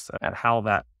impressed at how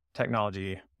that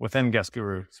technology within Guest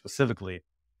Guru specifically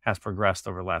has progressed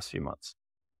over the last few months.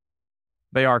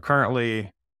 They are currently,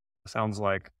 sounds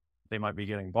like they might be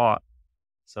getting bought.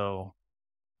 So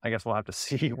I guess we'll have to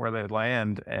see where they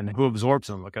land and who absorbs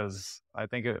them, because I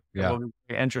think it will be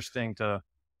very interesting to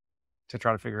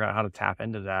try to figure out how to tap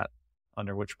into that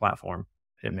under which platform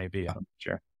it may be. I'm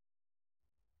sure.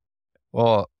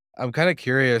 Well, I'm kind of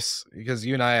curious because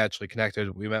you and I actually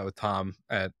connected. We met with Tom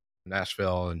at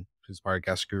Nashville, and who's part of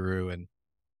Guest Guru, and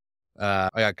I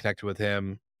got connected with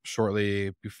him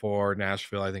shortly before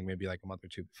Nashville. I think maybe like a month or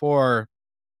 2 before.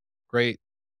 Great,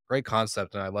 great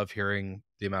concept, and I love hearing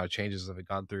the amount of changes that have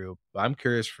gone through. But I'm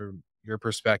curious from your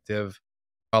perspective.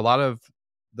 A lot of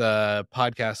the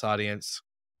podcast audience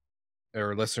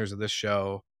or listeners of this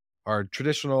show are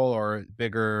traditional or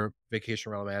bigger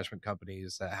vacation rental management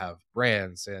companies that have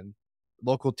brands and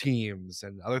local teams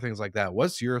and other things like that.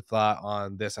 What's your thought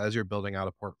on this as you're building out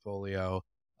a portfolio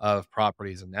of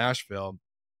properties in Nashville?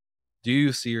 Do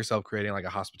you see yourself creating like a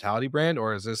hospitality brand,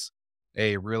 or is this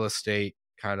a real estate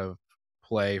kind of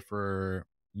play for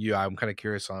you? I'm kind of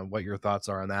curious on what your thoughts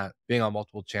are on that, being on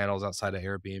multiple channels outside of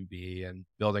Airbnb and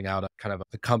building out a kind of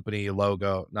a company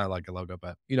logo, not like a logo,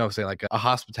 but you know what I'm saying, like a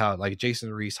hospitality, like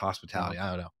Jason Reece hospitality. I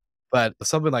don't know, but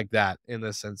something like that in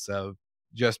the sense of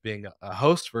just being a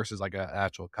host versus like an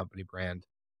actual company brand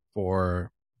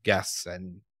for guests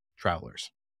and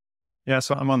travelers. Yeah.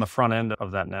 So I'm on the front end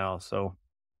of that now. So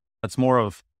it's more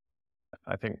of,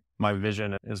 I think my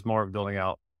vision is more of building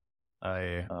out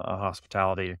a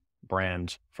hospitality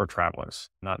brand for travelers,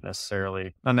 not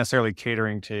necessarily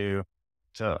catering to,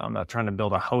 I'm not trying to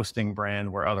build a hosting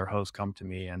brand where other hosts come to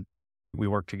me and we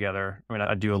work together. I mean,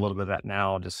 I do a little bit of that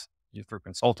now just through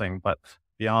consulting, but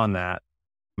beyond that,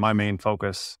 my main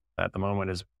focus at the moment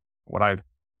is what I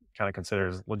kind of consider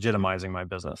is legitimizing my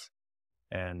business.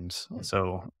 And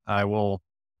so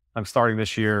I'm starting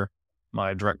this year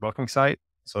my direct booking site.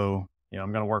 So,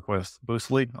 I'm going to work with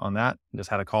Boostly on that. Just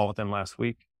had a call with them last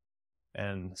week.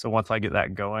 And so once I get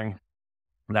that going,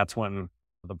 that's when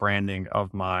the branding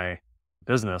of my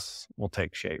business will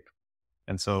take shape.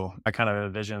 And so I kind of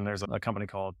envision there's a company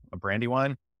called a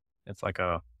Brandywine. It's like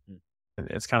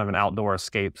it's kind of an outdoor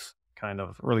escapes, kind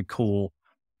of really cool,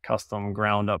 custom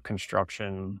ground up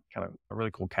construction, kind of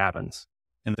really cool cabins.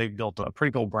 And they've built a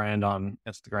pretty cool brand on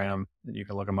Instagram that you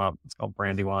can look them up. It's called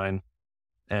Brandywine.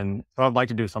 And so I'd like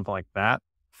to do something like that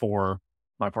for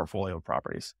my portfolio of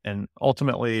properties. And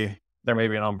ultimately, there may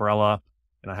be an umbrella,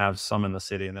 and I have some in the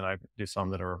city, and then I do some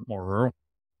that are more rural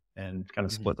and kind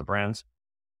of split the brands.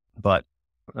 But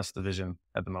that's the vision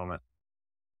at the moment.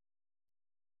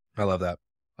 I love that.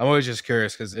 I'm always just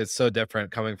curious because it's so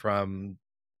different coming from,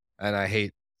 and I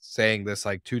hate saying this,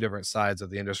 like 2 different sides of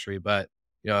the industry, but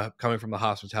coming from the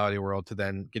hospitality world to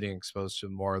then getting exposed to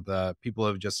more of the people who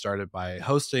have just started by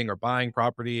hosting or buying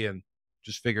property and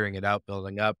just figuring it out,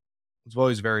 building up. It's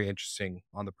always very interesting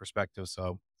on the perspective.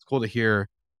 So it's cool to hear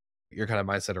your kind of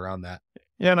mindset around that.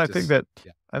 Yeah. And I think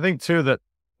too that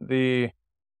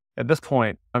at this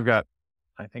point, I've got,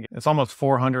 I think it's almost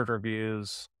 400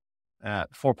 reviews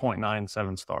at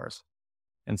 4.97 stars.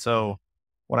 And so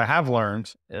what I have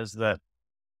learned is that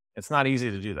it's not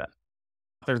easy to do that.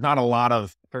 There's not a lot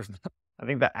of, I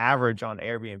think the average on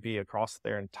Airbnb across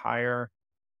their entire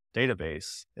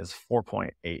database is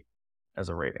 4.8 as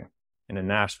a rating. And in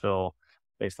Nashville,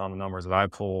 based on the numbers that I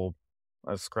pulled,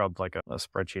 I scrubbed like a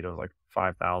spreadsheet of like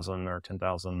 5,000 or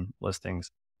 10,000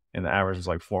 listings, and the average is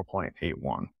like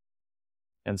 4.81.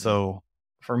 And so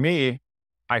for me,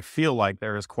 I feel like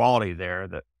there is quality there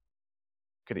that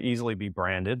could easily be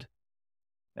branded,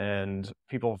 and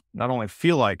people not only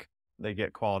feel like they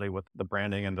get quality with the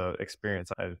branding and the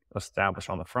experience I've established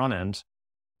on the front end,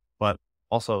 but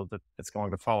also that it's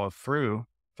going to follow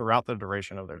throughout the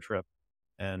duration of their trip.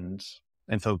 And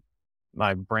so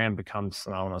my brand becomes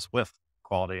synonymous with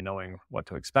quality, knowing what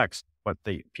to expect, what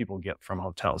the people get from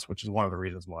hotels, which is one of the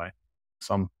reasons why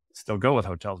some still go with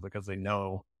hotels, because they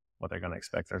know what they're going to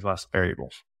expect. There's less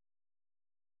variables.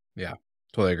 Yeah,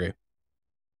 totally agree.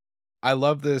 I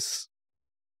love this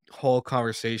whole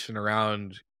conversation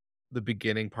around the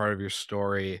beginning part of your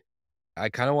story. I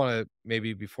kind of want to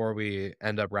maybe before we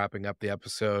end up wrapping up the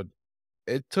episode,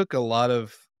 it took a lot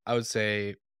of, I would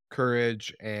say,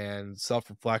 courage and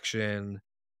self-reflection.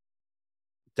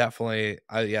 Definitely,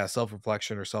 yeah,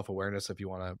 self-reflection or self-awareness, if you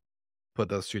want to put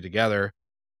those two together,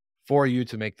 for you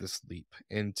to make this leap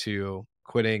into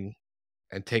quitting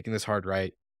and taking this hard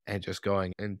right and just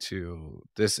going into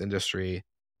this industry.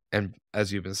 And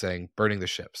as you've been saying, burning the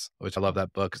ships, which I love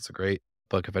that book. It's a great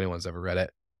book if anyone's ever read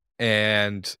it.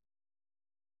 And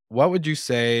what would you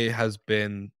say has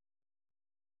been,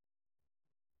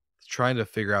 trying to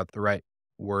figure out the right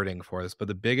wording for this, but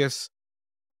the biggest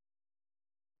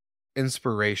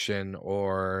inspiration,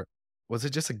 or was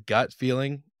it just a gut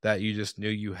feeling that you just knew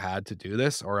you had to do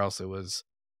this or else it was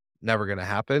never going to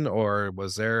happen? Or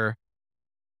was there,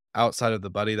 outside of the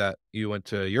buddy that you went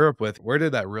to Europe with, where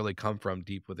did that really come from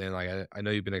deep within? Like, I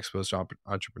know you've been exposed to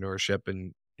entrepreneurship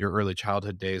in your early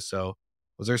childhood days. So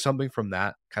was there something from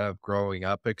that kind of growing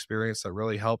up experience that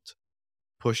really helped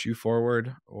push you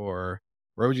forward? Or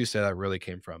where would you say that really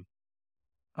came from?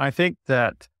 I think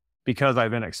that because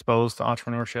I've been exposed to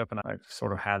entrepreneurship and I've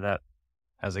sort of had that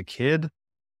as a kid,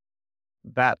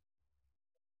 that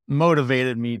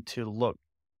motivated me to look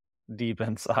deep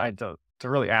inside to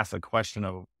really ask the question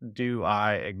of, do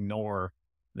I ignore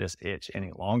this itch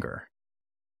any longer?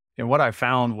 And what I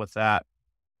found with that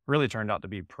really turned out to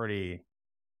be pretty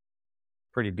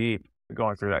deep,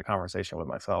 going through that conversation with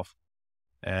myself.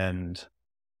 And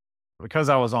because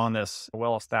I was on this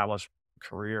well-established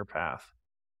career path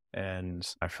and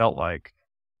I felt like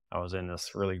I was in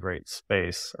this really great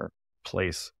space or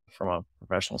place from a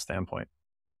professional standpoint,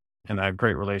 and I had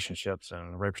great relationships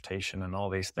and reputation and all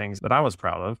these things that I was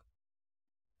proud of.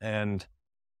 And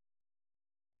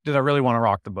did I really want to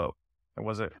rock the boat? Or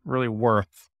was it really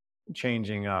worth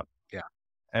changing up Yeah.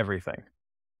 everything?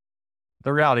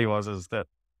 The reality is that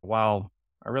while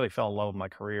I really fell in love with my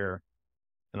career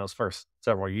in those first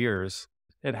several years,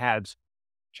 it had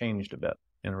changed a bit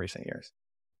in recent years.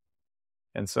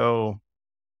 And so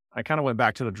I kind of went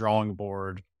back to the drawing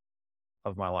board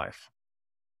of my life.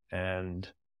 And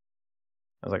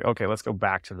I was like, okay, let's go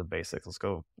back to the basics. Let's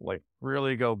go, like,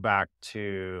 really go back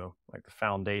to like the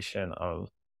foundation of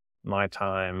my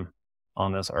time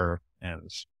on this earth and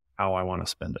how I want to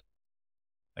spend it.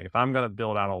 Like, if I'm going to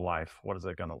build out a life, what is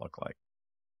it going to look like?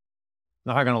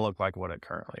 Not going to look like what it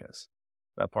currently is.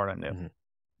 That part I knew. Mhm.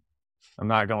 I'm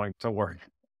not going to work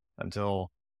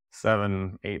until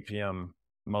 7, 8 p.m.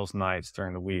 most nights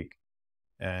during the week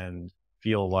and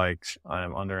feel like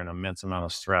I'm under an immense amount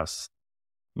of stress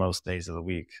most days of the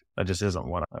week. That just isn't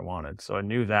what I wanted. So I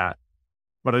knew that.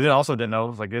 But I also didn't know,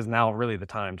 like, is now really the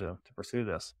time to pursue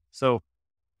this? So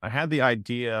I had the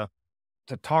idea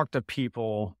to talk to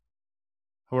people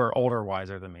who are older,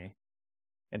 wiser than me,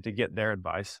 and to get their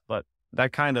advice. But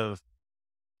that kind of,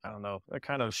 I don't know, that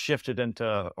kind of shifted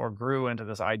into or grew into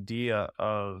this idea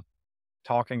of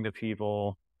talking to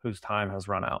people whose time has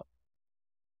run out.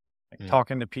 Like, Mm.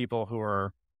 talking to people who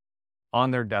are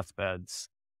on their deathbeds,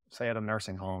 say at a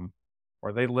nursing home,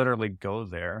 where they literally go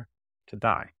there to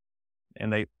die.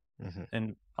 And Mhm.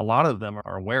 and a lot of them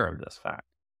are aware of this fact.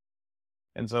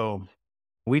 And so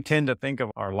we tend to think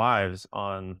of our lives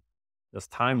on this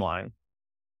timeline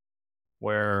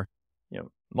where,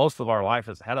 most of our life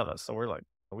is ahead of us. So we're like,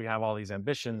 we have all these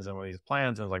ambitions and these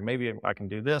plans, and it's like, maybe I can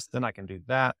do this, then I can do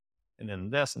that, and then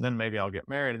this, and then maybe I'll get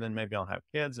married, and then maybe I'll have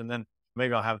kids, and then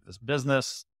maybe I'll have this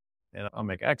business and I'll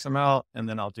make X amount, and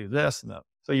then I'll do this and that.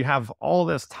 So you have all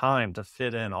this time to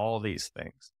fit in all these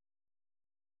things.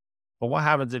 But what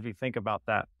happens if you think about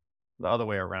that the other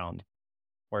way around,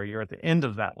 where you're at the end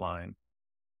of that line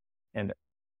and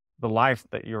the life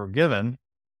that you're given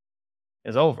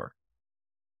is over?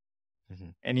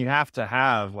 Mhm. And you have to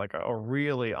have like a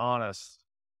really honest,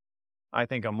 I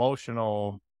think,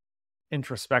 emotional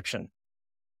introspection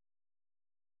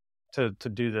to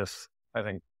do this, I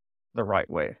think, the right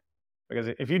way. Because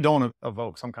if you don't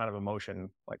evoke some kind of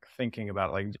emotion, like thinking about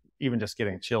it, like even just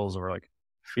getting chills or like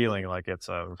feeling like it's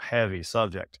a heavy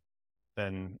subject,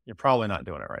 then you're probably not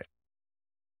doing it right.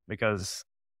 Because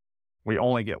we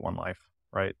only get one life,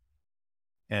 right?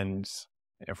 And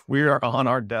if we are on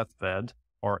our deathbed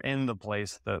or in the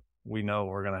place that we know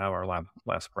we're going to have our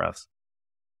last breaths,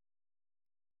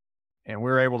 and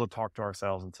we're able to talk to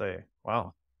ourselves and say,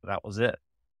 wow, that was it,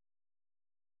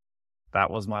 that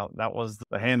was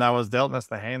the hand I was dealt, and that's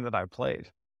the hand that I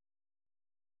played.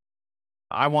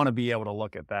 I want to be able to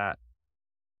look at that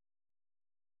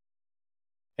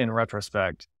in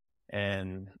retrospect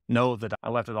and know that I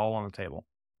left it all on the table.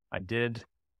 I did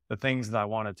the things that I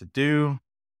wanted to do,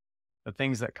 the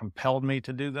things that compelled me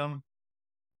to do them,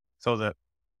 so that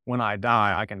when I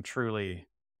die, I can truly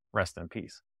rest in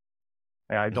peace.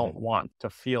 I don't want to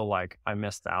feel like I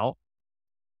missed out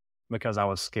because I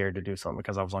was scared to do something,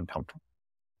 because I was uncomfortable.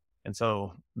 And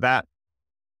so that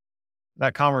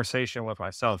conversation with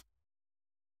myself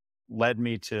led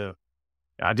me to,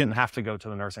 I didn't have to go to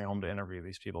the nursing home to interview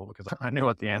these people because I knew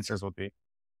what the answers would be.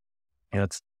 And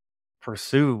it's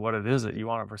pursue what it is that you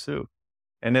want to pursue.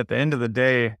 And at the end of the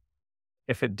day,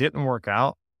 if it didn't work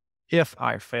out, if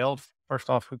I failed, first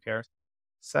off, who cares?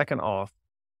 Second off,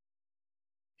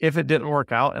 if it didn't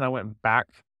work out and I went back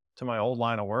to my old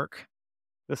line of work,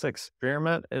 this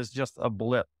experiment is just a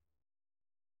blip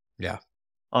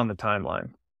on the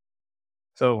timeline.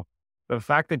 So the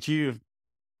fact that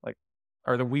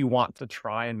or that we want to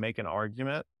try and make an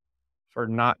argument for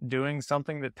not doing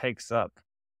something that takes up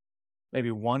maybe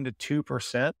 1% to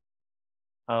 2%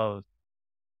 of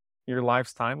your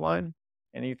life's timeline,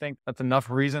 and you think that's enough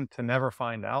reason to never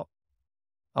find out.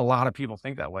 A lot of people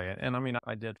think that way. And I mean,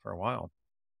 I did for a while,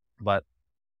 but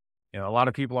a lot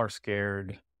of people are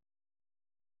scared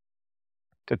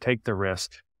to take the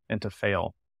risk and to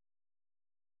fail.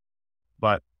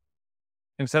 But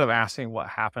instead of asking what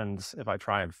happens if I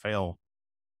try and fail,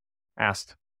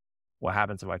 ask what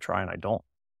happens if I try and I don't.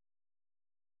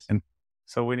 And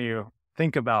so when you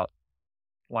think about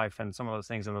life and some of those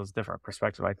things in those different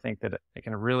perspectives, I think that it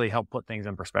can really help put things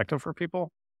in perspective for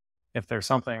people. If there's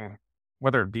something,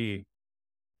 whether it be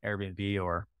Airbnb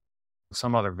or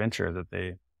some other venture that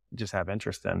they just have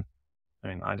interest in, I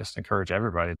mean, I just encourage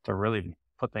everybody to really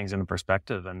put things into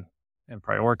perspective and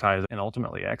prioritize and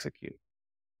ultimately execute.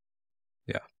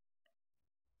 Yeah.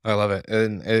 I love it.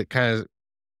 And it kind of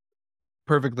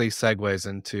perfectly segues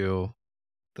into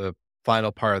the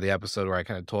final part of the episode where I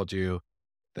kind of told you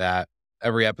that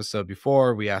every episode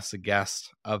before we ask the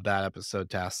guest of that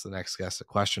episode to ask the next guest a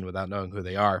question without knowing who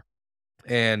they are.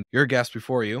 And your guest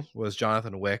before you was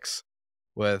Jonathan Wicks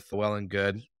with Well and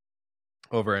Good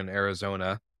over in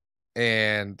Arizona.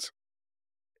 And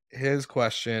his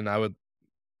question I would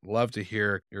love to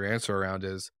hear your answer around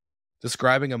is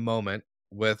describing a moment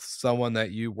with someone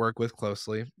that you work with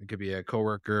closely. It could be a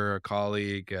coworker, a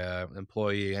colleague,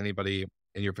 employee, anybody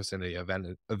in your vicinity, a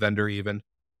vendor even,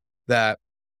 that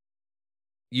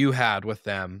you had with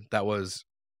them that was,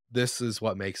 this is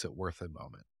what makes it worth a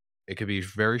moment. It could be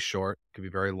very short, it could be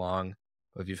very long,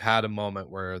 but if you've had a moment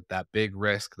where that big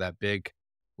risk, that big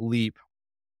leap,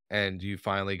 and you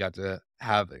finally got to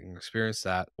have and experience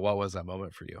that, what was that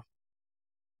moment for you?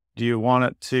 Do you want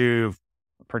it to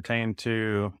pertain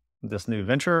to this new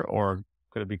venture, or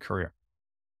could it be career?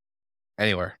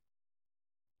 Anywhere.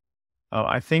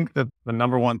 I think that the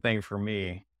number one thing for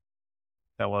me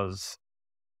that was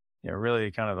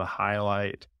really kind of the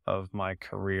highlight of my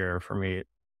career for me,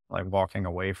 like walking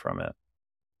away from it.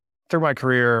 Through my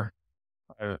career,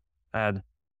 I had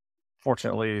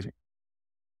fortunately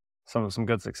some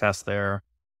good success there.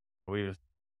 We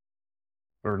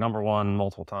were number one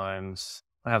multiple times.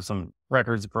 I have some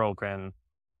records broken,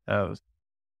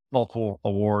 multiple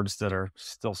awards that are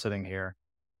still sitting here.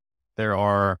 There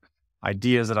are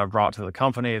ideas that I've brought to the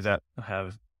company that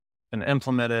have been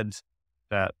implemented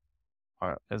that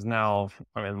is now,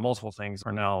 multiple things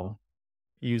are now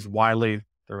used widely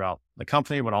throughout the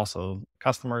company, but also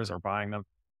customers are buying them.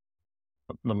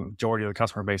 The majority of the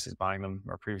customer base is buying them,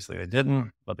 or previously they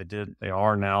didn't, but they did. They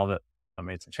are now that I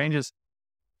made some changes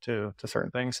to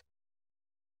certain things.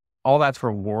 All that's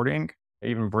rewarding,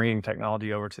 even bringing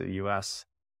technology over to the US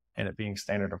and it being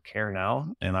standard of care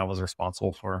now. And I was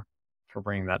responsible for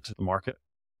bringing that to the market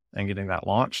and getting that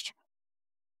launched.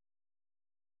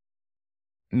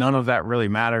 None of that really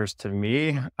matters to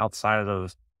me outside of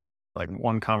those, like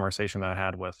one conversation that I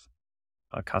had with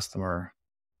a customer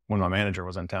when my manager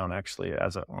was in town, actually,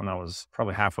 when I was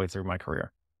probably halfway through my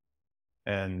career.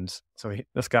 And so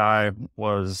this guy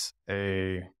was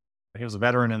he was a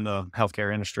veteran in the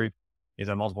healthcare industry. He's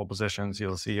had multiple positions. He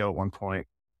was a CEO at one point.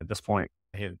 At this point,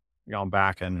 he had gone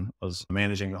back and was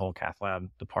managing the whole cath lab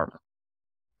department.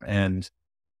 And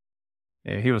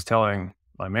he was telling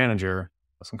my manager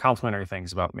some complimentary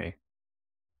things about me.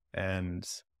 And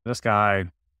this guy,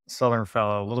 Southern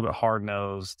fellow, a little bit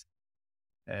hard-nosed,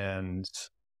 and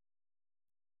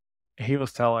he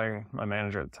was telling my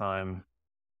manager at the time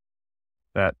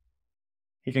that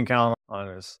he can count on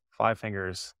his 5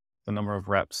 fingers the number of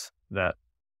reps that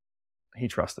he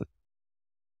trusted.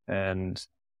 And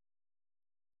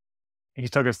he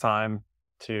took his time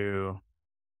to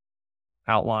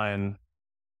outline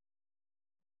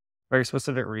very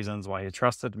specific reasons why he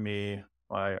trusted me,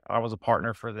 why I was a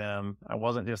partner for them. I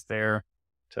wasn't just there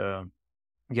to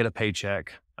get a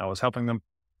paycheck. I was helping them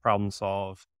problem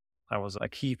solve. I was a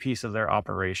key piece of their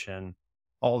operation.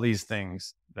 All these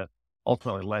things that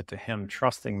ultimately led to him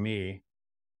trusting me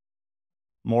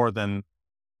more than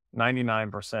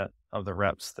 99% of the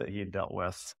reps that he had dealt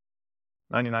with,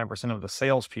 99% of the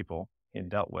salespeople he had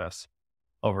dealt with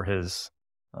over his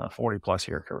 40 plus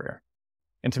year career.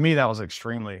 And to me, that was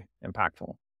extremely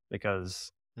impactful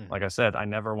because, like I said, I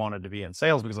never wanted to be in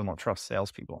sales because I don't trust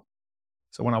salespeople.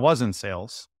 So when I was in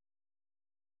sales,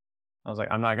 I was like,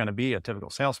 I'm not going to be a typical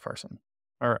salesperson,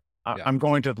 or I'm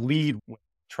going to lead with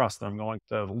trust. I'm going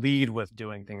to lead with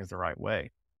doing things the right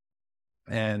way.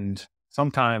 And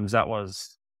sometimes that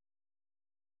was,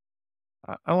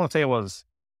 I don't want to say it was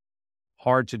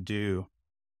hard to do,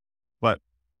 but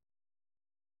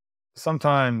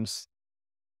sometimes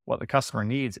what the customer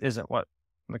needs isn't what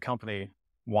the company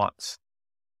wants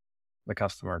the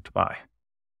customer to buy.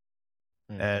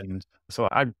 And so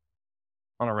I,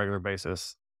 on a regular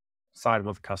basis, side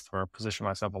with the customer, position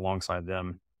myself alongside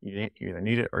them. You either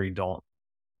need it or you don't.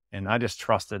 And I just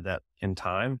trusted that in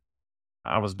time,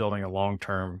 I was building a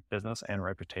long-term business and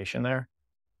reputation there.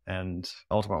 And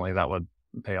ultimately that would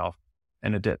pay off.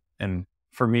 And it did. And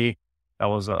for me, that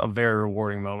was a very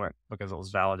rewarding moment because it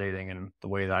was validating in the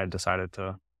way that I decided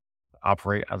to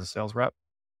operate as a sales rep.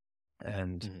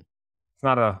 And it's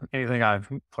not anything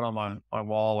I've put on my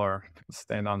wall or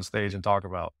stand on stage and talk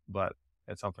about, but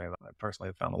it's something that I personally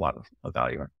have found a lot of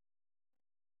value in.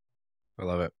 I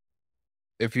love it.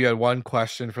 If you had one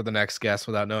question for the next guest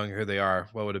without knowing who they are,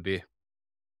 what would it be?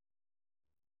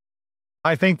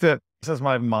 I think that since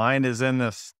my mind is in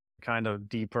this kind of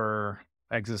deeper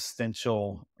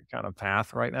existential kind of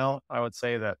path right now, I would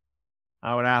say that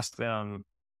I would ask them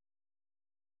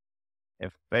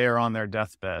if they are on their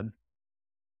deathbed,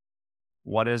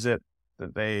 what is it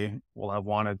that they will have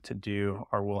wanted to do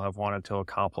or will have wanted to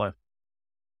accomplish?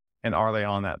 And are they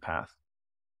on that path?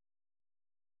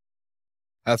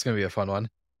 That's going to be a fun one.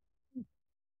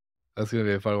 That's going to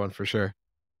be a fun one for sure.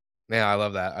 Yeah, I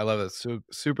love that. I love it.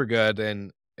 Super good.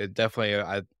 And it definitely,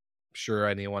 I'm sure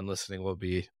anyone listening will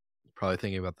be probably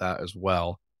thinking about that as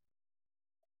well.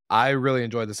 I really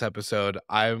enjoyed this episode.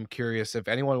 I'm curious if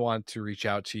anyone wanted to reach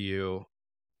out to you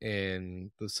in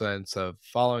the sense of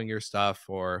following your stuff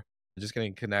or just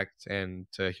getting connect and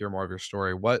to hear more of your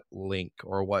story, what link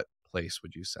or what place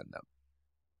would you send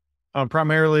them?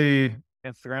 Primarily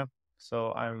Instagram.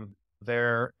 So I'm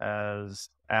there as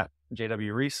at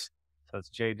jwreece. So it's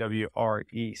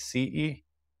JWRECE.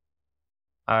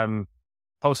 I'm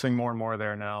posting more and more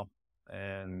there now.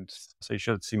 And so you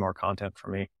should see more content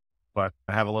from me. But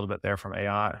I have a little bit there from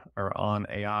AI or on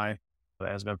AI that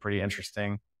has been pretty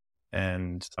interesting.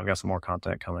 And I've got some more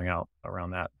content coming out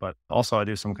around that. But also I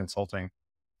do some consulting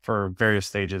for various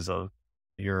stages of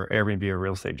your Airbnb or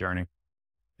real estate journey.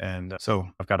 And so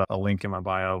I've got a link in my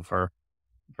bio for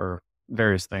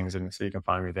various things. And so you can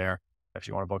find me there if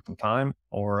you want to book some time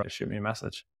or shoot me a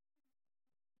message.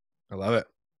 I love it.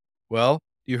 Well,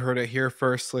 you heard it here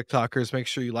first, Slick Talkers. Make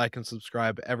sure you like and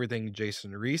subscribe to everything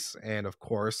Jason Reece. And of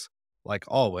course, like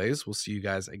always, we'll see you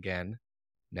guys again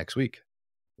next week.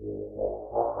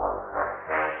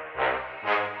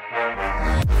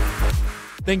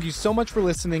 Thank you so much for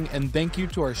listening, and thank you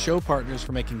to our show partners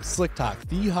for making Slick Talk,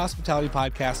 the hospitality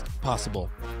podcast,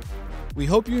 possible. We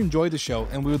hope you enjoyed the show,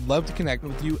 and we would love to connect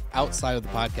with you outside of the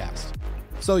podcast.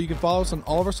 So you can follow us on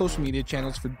all of our social media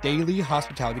channels for daily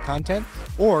hospitality content,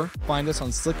 or find us on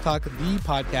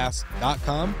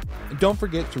slicktalkthepodcast.com. And don't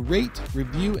forget to rate,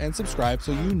 review, and subscribe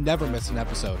so you never miss an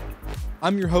episode.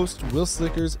 I'm your host, Will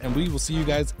Slickers, and we will see you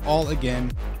guys all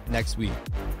again next week.